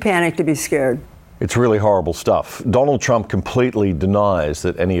was too panicked to be scared. It's really horrible stuff. Donald Trump completely denies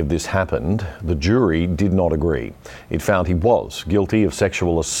that any of this happened. The jury did not agree. It found he was guilty of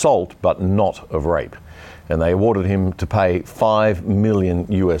sexual assault, but not of rape. And they awarded him to pay $5 million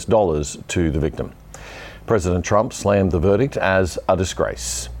to the victim. President Trump slammed the verdict as a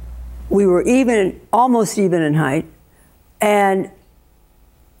disgrace. We were almost even in height, and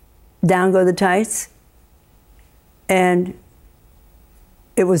down go the tights, and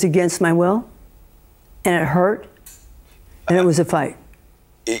it was against my will. And it hurt, and it was a fight.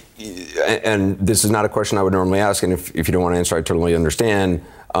 And this is not a question I would normally ask, and if you don't want to answer, I totally understand.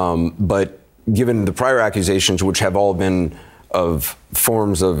 But given the prior accusations, which have all been of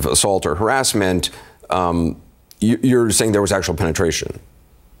forms of assault or harassment, you're saying there was actual penetration?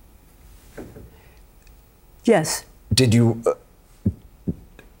 Yes. Did you,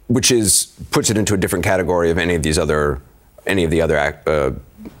 puts it into a different category of any of the other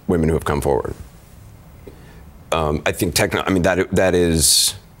women who have come forward? I think that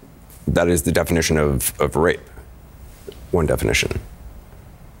is the definition of rape. One definition.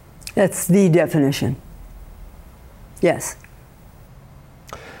 That's the definition. Yes.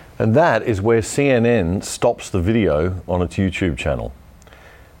 And that is where CNN stops the video on its YouTube channel.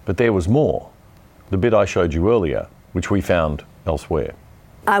 But there was more. The bit I showed you earlier, which we found elsewhere.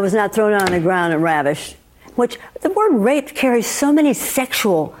 I was not thrown on the ground and ravished, which the word rape carries so many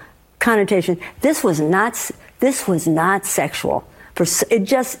sexual connotations. This was not sexual.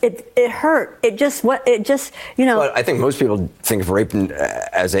 It hurt. But I think most people think of rape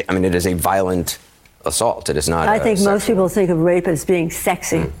as it is a violent assault. It is not. I think most people think of rape as being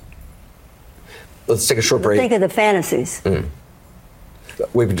sexy. Let's take a short break. Think of the fantasies.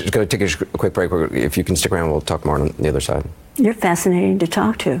 We're just going to take a quick break. If you can stick around, we'll talk more on the other side. You're fascinating to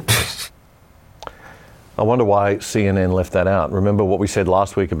talk to. I wonder why CNN left that out. Remember what we said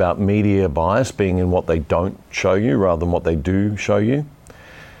last week about media bias being in what they don't show you rather than what they do show you?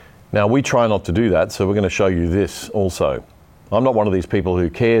 Now, we try not to do that, so we're going to show you this also. I'm not one of these people who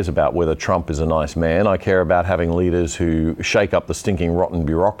cares about whether Trump is a nice man. I care about having leaders who shake up the stinking rotten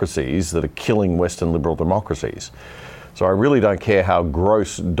bureaucracies that are killing Western liberal democracies. So I really don't care how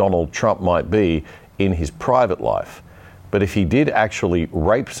gross Donald Trump might be in his private life. But if he did actually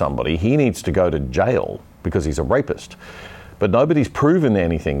rape somebody, he needs to go to jail because he's a rapist. But nobody's proven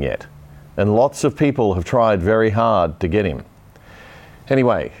anything yet. And lots of people have tried very hard to get him.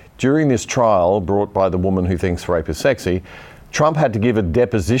 Anyway, during this trial brought by the woman who thinks rape is sexy, Trump had to give a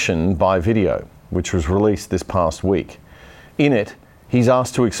deposition by video, which was released this past week. In it, he's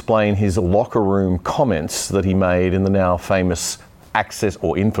asked to explain his locker room comments that he made in the now famous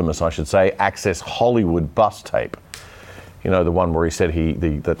infamous, I should say, Access Hollywood bus tape. You know, the one where he said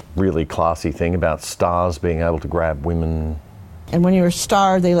that really classy thing about stars being able to grab women. And when you're a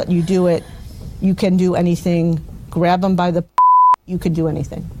star, they let you do it. You can do anything. Grab them by the you can do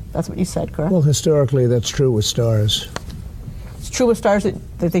anything. That's what you said, correct? Well, historically, that's true with stars. It's true with stars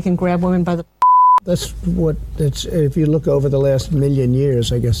that they can grab women by the if you look over the last million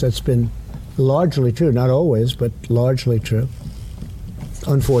years, I guess that's been largely true. Not always, but largely true.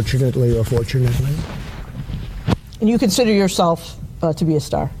 Unfortunately or fortunately. And you consider yourself to be a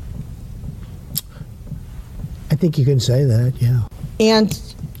star? I think you can say that, yeah.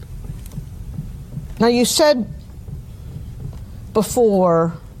 And now you said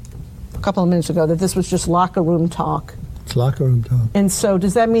before, a couple of minutes ago, that this was just locker room talk. It's locker room talk. And so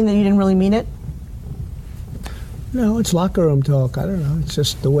does that mean that you didn't really mean it? No, it's locker room talk. I don't know. It's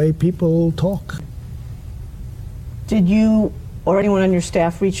just the way people talk. Did you or anyone on your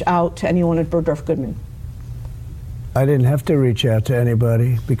staff reach out to anyone at Bergdorf Goodman? I didn't have to reach out to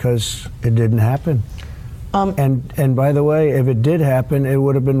anybody because it didn't happen. And by the way, if it did happen, it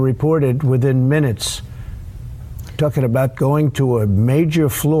would have been reported within minutes. Talking about going to a major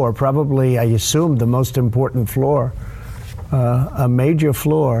floor, probably, I assume, the most important floor, a major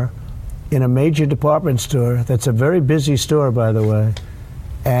floor in a major department store. That's a very busy store, by the way,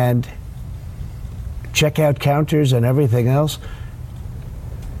 and checkout counters and everything else.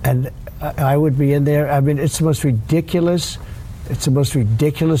 And I would be in there. I mean, it's the most ridiculous,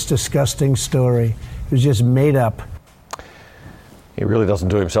 disgusting story. It was just made up. He really doesn't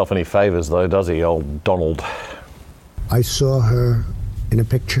do himself any favors, though, does he, old Donald? I saw her in a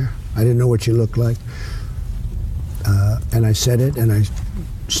picture. I didn't know what she looked like. And I said it, and I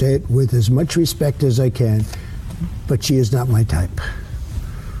say it with as much respect as I can, but she is not my type.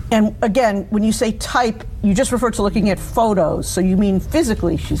 And again, when you say type, you just refer to looking at photos, so you mean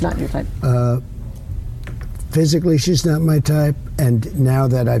physically she's not your type? Physically, she's not my type, and now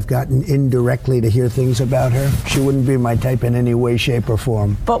that I've gotten indirectly to hear things about her, she wouldn't be my type in any way, shape, or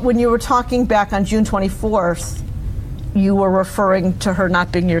form. But when you were talking back on June 24th, you were referring to her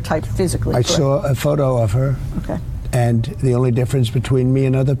not being your type physically, I correct? saw a photo of her. Okay. And the only difference between me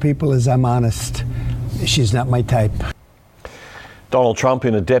and other people is I'm honest. She's not my type. Donald Trump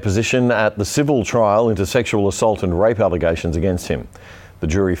in a deposition at the civil trial into sexual assault and rape allegations against him. The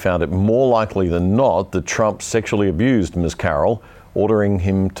jury found it more likely than not that Trump sexually abused Ms. Carroll, ordering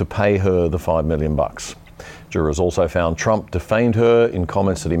him to pay her the $5 million. Jurors also found Trump defamed her in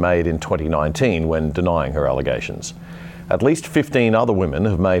comments that he made in 2019 when denying her allegations. At least 15 other women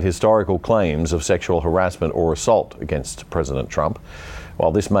have made historical claims of sexual harassment or assault against President Trump.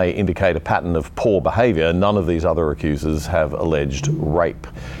 While this may indicate a pattern of poor behaviour, none of these other accusers have alleged rape.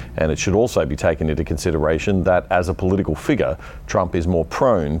 And it should also be taken into consideration that as a political figure, Trump is more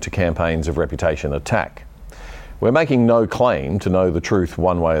prone to campaigns of reputation attack. We're making no claim to know the truth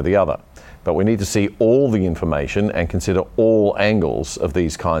one way or the other, but we need to see all the information and consider all angles of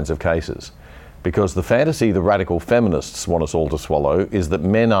these kinds of cases. Because the fantasy the radical feminists want us all to swallow is that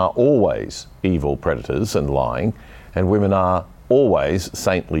men are always evil predators and lying, and women are always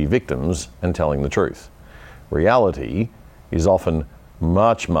saintly victims and telling the truth. Reality is often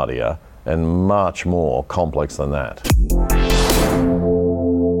much muddier and much more complex than that.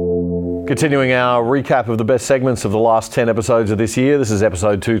 Continuing our recap of the best segments of the last 10 episodes of this year, this is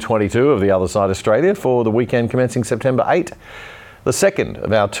episode 222 of The Other Side Australia for the weekend commencing September 8. The second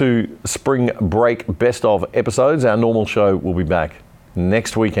of our 2 spring break best of episodes. Our normal show will be back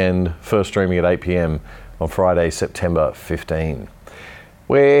next weekend, first streaming at 8 p.m. on Friday, September 15.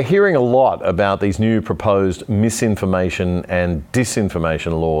 We're hearing a lot about these new proposed misinformation and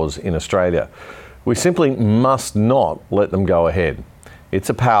disinformation laws in Australia. We simply must not let them go ahead.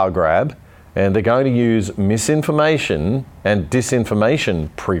 It's a power grab, and they're going to use misinformation and disinformation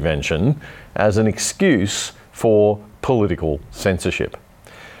prevention as an excuse for political censorship.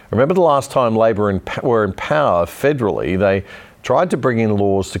 Remember the last time Labor were in power federally, they tried to bring in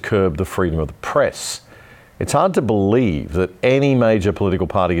laws to curb the freedom of the press. It's hard to believe that any major political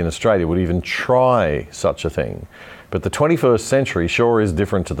party in Australia would even try such a thing. But the 21st century sure is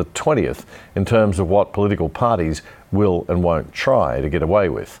different to the 20th in terms of what political parties will and won't try to get away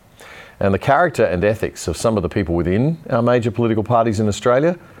with. And the character and ethics of some of the people within our major political parties in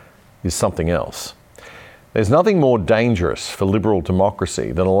Australia is something else. There's nothing more dangerous for liberal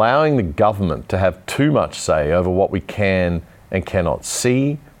democracy than allowing the government to have too much say over what we can and cannot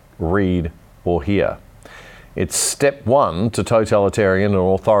see, read, or hear. It's step one to totalitarian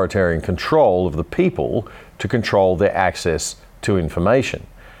or authoritarian control of the people to control their access to information.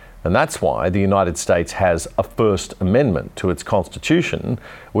 And that's why the United States has a First Amendment to its Constitution,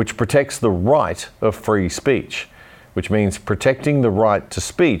 which protects the right of free speech, which means protecting the right to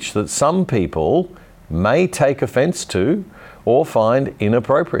speech that some people may take offence to or find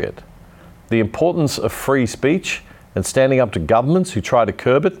inappropriate. The importance of free speech and standing up to governments who try to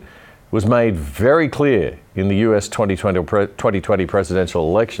curb it was made very clear in the US 2020 presidential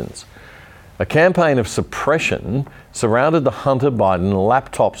elections. A campaign of suppression surrounded the Hunter Biden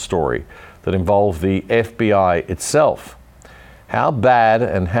laptop story that involved the FBI itself. How bad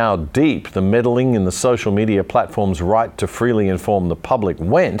and how deep the meddling in the social media platform's right to freely inform the public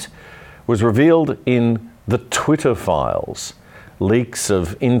went was revealed in the Twitter files, leaks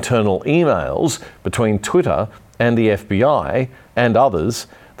of internal emails between Twitter and the FBI and others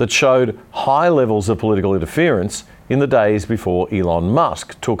that showed high levels of political interference in the days before Elon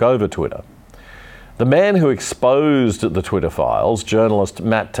Musk took over Twitter. The man who exposed the Twitter files, journalist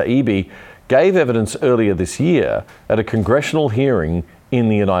Matt Taibbi, gave evidence earlier this year at a congressional hearing in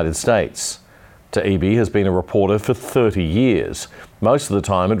the United States. Taibbi has been a reporter for 30 years, most of the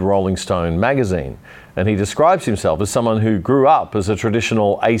time at Rolling Stone magazine, and he describes himself as someone who grew up as a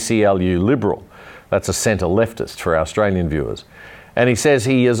traditional ACLU liberal. That's a centre leftist for our Australian viewers. And he says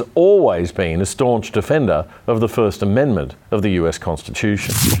he has always been a staunch defender of the First Amendment of the US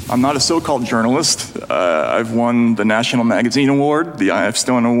Constitution. I'm not a so-called journalist. I've won the National Magazine Award, the I.F.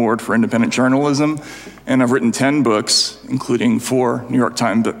 Stone Award for Independent Journalism, and I've written 10 books, including 4 New York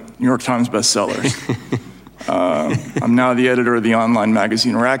Times bestsellers. I'm now the editor of the online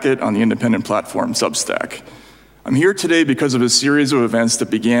magazine Racket on the independent platform Substack. I'm here today because of a series of events that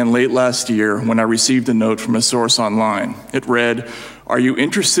began late last year when I received a note from a source online. It read, "Are you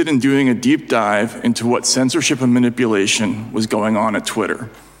interested in doing a deep dive into what censorship and manipulation was going on at Twitter?"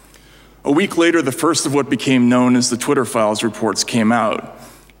 A week later, the first of what became known as the Twitter Files reports came out.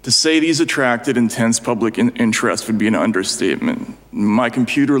 To say these attracted intense public interest would be an understatement. My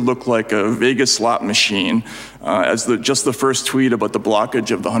computer looked like a Vegas slot machine as just the first tweet about the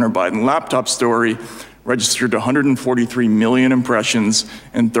blockage of the Hunter Biden laptop story registered 143 million impressions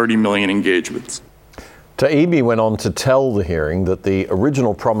and 30 million engagements. Taibbi went on to tell the hearing that the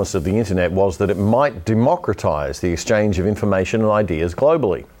original promise of the internet was that it might democratize the exchange of information and ideas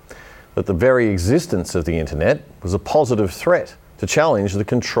globally, that the very existence of the internet was a positive threat to challenge the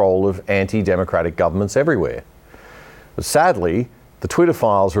control of anti-democratic governments everywhere. But sadly, the Twitter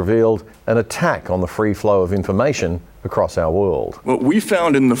files revealed an attack on the free flow of information across our world. What we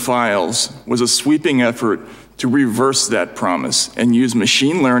found in the files was a sweeping effort to reverse that promise and use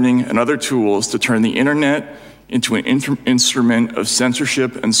machine learning and other tools to turn the internet into an instrument of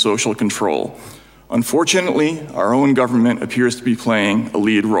censorship and social control. Unfortunately, our own government appears to be playing a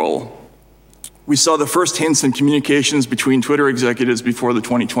lead role. We saw the first hints in communications between Twitter executives before the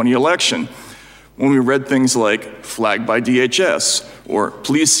 2020 election, when we read things like "flagged by DHS" or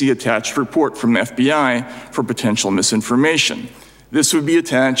 "please see attached report from FBI for potential misinformation." This would be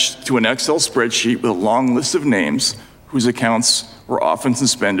attached to an Excel spreadsheet with a long list of names whose accounts were often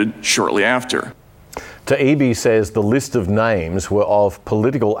suspended shortly after. Taibbi says the list of names were of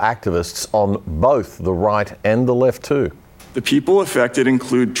political activists on both the right and the left too. The people affected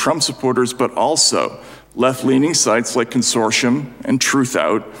include Trump supporters, but also left-leaning sites like Consortium and Truth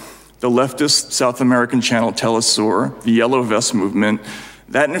Out, the leftist South American channel Telesur, the Yellow Vest movement.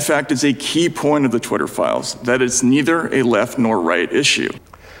 That, in fact, is a key point of the Twitter files, that it's neither a left nor right issue.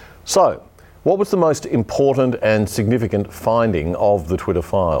 So, what was the most important and significant finding of the Twitter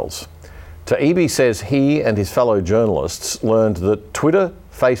files? Taibbi says he and his fellow journalists learned that Twitter,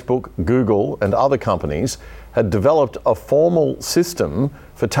 Facebook, Google, and other companies had developed a formal system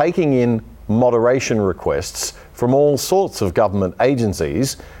for taking in moderation requests from all sorts of government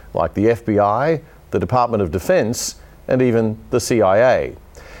agencies like the FBI, the Department of Defense, and even the CIA.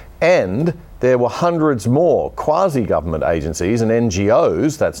 And there were hundreds more quasi-government agencies and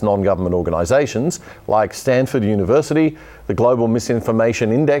NGOs, that's non-government organisations, like Stanford University, the Global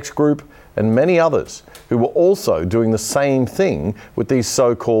Misinformation Index Group, and many others, who were also doing the same thing with these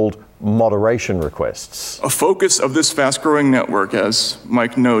so-called moderation requests. A focus of this fast-growing network, as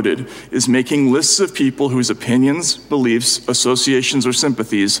Mike noted, is making lists of people whose opinions, beliefs, associations, or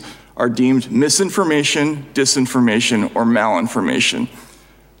sympathies are deemed misinformation, disinformation, or malinformation.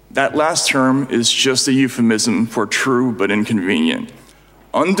 That last term is just a euphemism for true but inconvenient.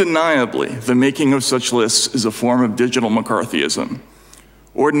 Undeniably, the making of such lists is a form of digital McCarthyism.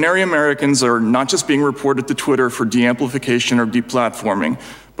 Ordinary Americans are not just being reported to Twitter for de-amplification or deplatforming,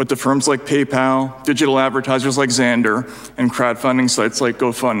 but to firms like PayPal, digital advertisers like Xandr, and crowdfunding sites like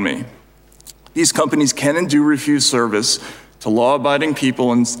GoFundMe. These companies can and do refuse service to law-abiding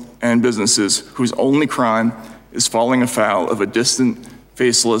people and businesses whose only crime is falling afoul of a distant,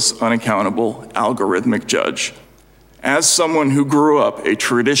 faceless, unaccountable, algorithmic judge. As someone who grew up a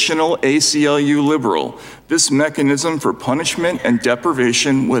traditional ACLU liberal, this mechanism for punishment and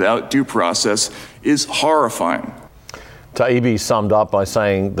deprivation without due process is horrifying. Taibbi summed up by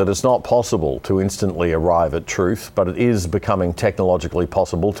saying that it's not possible to instantly arrive at truth, but it is becoming technologically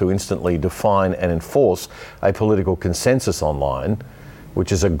possible to instantly define and enforce a political consensus online,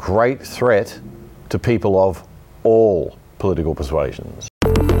 which is a great threat to people of all political persuasions.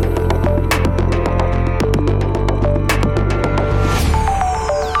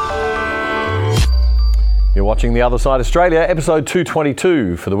 You're watching The Other Side Australia, episode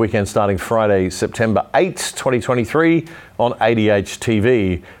 222 for the weekend starting Friday, September 8, 2023 on ADH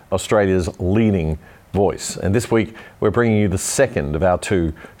TV, Australia's leading voice. And this week, we're bringing you the second of our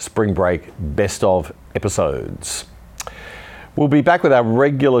 2 spring break best of episodes. We'll be back with our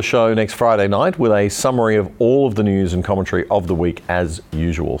regular show next Friday night with a summary of all of the news and commentary of the week as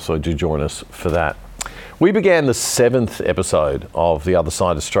usual, so do join us for that. We began the 7th episode of The Other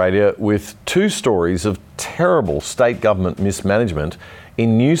Side Australia with 2 stories of terrible state government mismanagement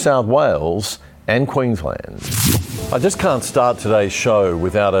in New South Wales and Queensland. I just can't start today's show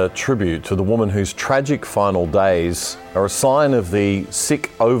without a tribute to the woman whose tragic final days are a sign of the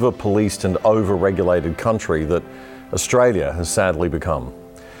sick, over-policed and over-regulated country that Australia has sadly become.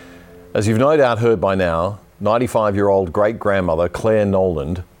 As you've no doubt heard by now, 95-year-old great-grandmother Claire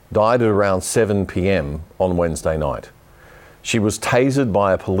Noland died at around 7 p.m. on Wednesday night. She was tasered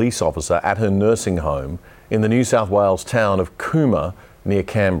by a police officer at her nursing home in the New South Wales town of Cooma near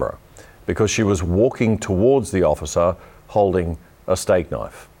Canberra because she was walking towards the officer holding a steak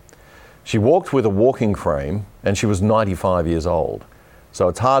knife. She walked with a walking frame and she was 95 years old, so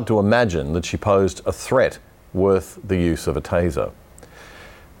it's hard to imagine that she posed a threat worth the use of a taser.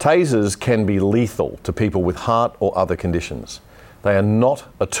 Tasers can be lethal to people with heart or other conditions. They are not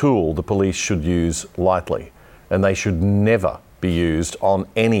a tool the police should use lightly, and they should never be used on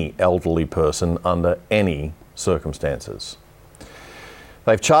any elderly person under any circumstances.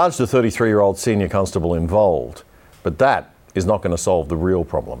 They've charged the 33-year-old senior constable involved, but that is not going to solve the real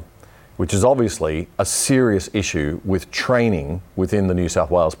problem, which is obviously a serious issue with training within the New South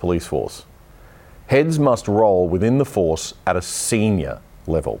Wales Police Force. Heads must roll within the force at a senior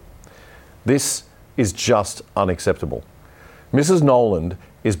level. This is just unacceptable. Mrs. Noland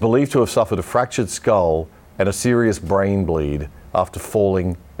is believed to have suffered a fractured skull and a serious brain bleed after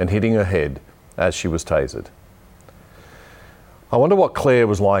falling and hitting her head as she was tasered. I wonder what Claire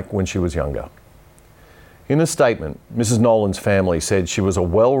was like when she was younger. In a statement, Mrs. Noland's family said she was a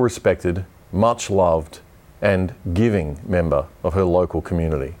well-respected, much-loved and giving member of her local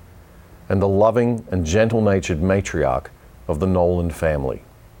community, and the loving and gentle-natured matriarch of the Noland family.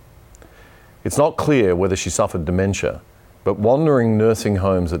 It's not clear whether she suffered dementia, but wandering nursing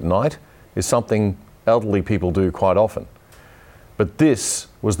homes at night is something elderly people do quite often. But this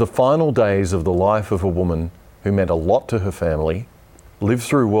was the final days of the life of a woman who meant a lot to her family, lived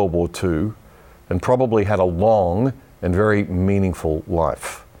through World War II, and probably had a long and very meaningful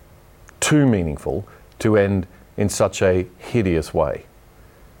life. Too meaningful to end in such a hideous way.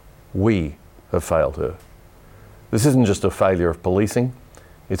 We have failed her. This isn't just a failure of policing,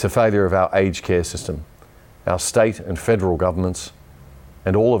 it's a failure of our aged care system, our state and federal governments,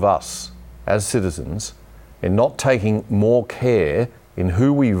 and all of us as citizens in not taking more care in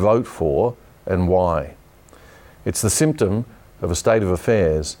who we vote for and why. It's the symptom of a state of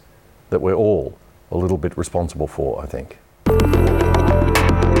affairs that we're all a little bit responsible for, I think.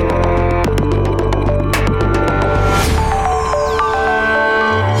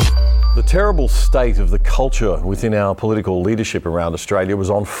 The terrible state of the culture within our political leadership around Australia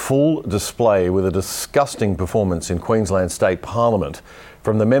was on full display with a disgusting performance in Queensland State Parliament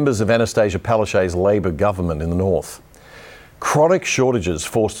from the members of Anastasia Palaszczuk's Labor government in the north. Chronic shortages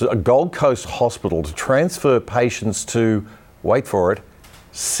forced a Gold Coast hospital to transfer patients to, wait for it,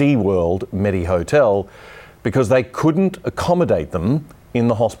 SeaWorld Medi Hotel because they couldn't accommodate them in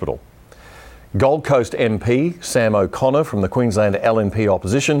the hospital. Gold Coast MP Sam O'Connor from the Queensland LNP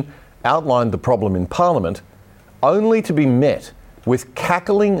opposition outlined the problem in Parliament, only to be met with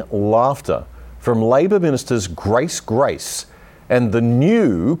cackling laughter from Labor Ministers Grace and the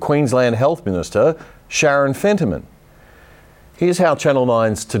new Queensland Health Minister Sharon Fentiman. Here's how Channel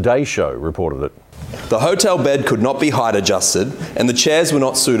 9's Today Show reported it. The hotel bed could not be height adjusted and the chairs were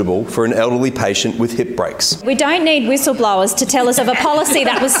not suitable for an elderly patient with hip breaks. We don't need whistleblowers to tell us of a policy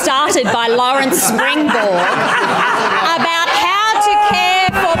that was started by Lawrence Springborn about how to care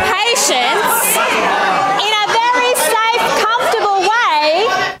for patients in a very safe, comfortable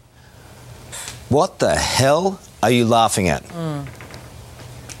way. What the hell are you laughing at?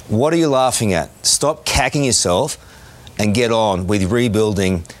 What are you laughing at? Stop cacking yourself and get on with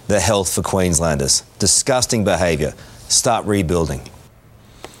rebuilding the health for Queenslanders. Disgusting behaviour. Start rebuilding.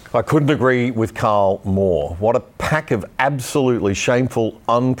 I couldn't agree with Carl more. What a pack of absolutely shameful,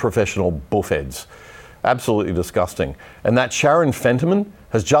 unprofessional buffheads. Absolutely disgusting. And that Sharon Fentiman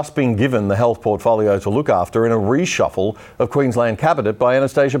has just been given the health portfolio to look after in a reshuffle of Queensland Cabinet by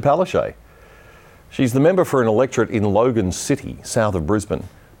Anastasia Palaszczuk. She's the member for an electorate in Logan City, south of Brisbane,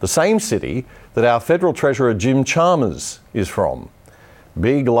 the same city that our Federal Treasurer Jim Chalmers is from.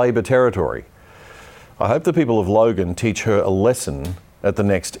 Big Labor territory. I hope the people of Logan teach her a lesson at the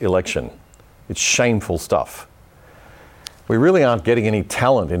next election. It's shameful stuff. We really aren't getting any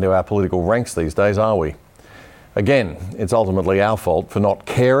talent into our political ranks these days, are we? Again, it's ultimately our fault for not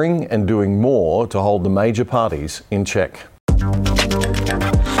caring and doing more to hold the major parties in check.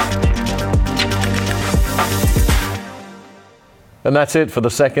 And that's it for the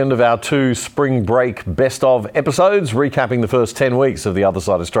second of our 2 spring break best of episodes, recapping the first 10 weeks of The Other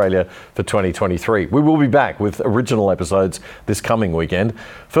Side Australia for 2023. We will be back with original episodes this coming weekend.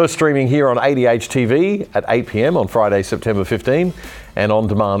 First streaming here on ADH TV at 8 p.m. on Friday, September 15, and on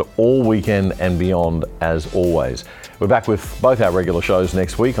demand all weekend and beyond as always. We're back with both our regular shows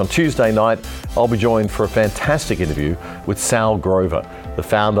next week. On Tuesday night, I'll be joined for a fantastic interview with Sal Grover, the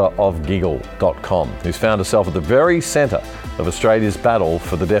founder of Giggle.com, who's found herself at the very centre of Australia's battle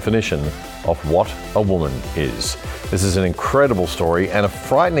for the definition of what a woman is. This is an incredible story and a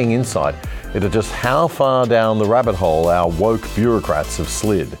frightening insight into just how far down the rabbit hole our woke bureaucrats have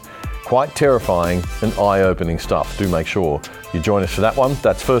slid. Quite terrifying and eye-opening stuff. Do make sure you join us for that one.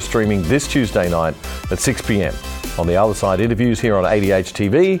 That's first streaming this Tuesday night at 6 p.m. on The Other Side Interviews here on ADH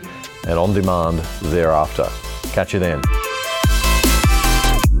TV and on demand thereafter. Catch you then.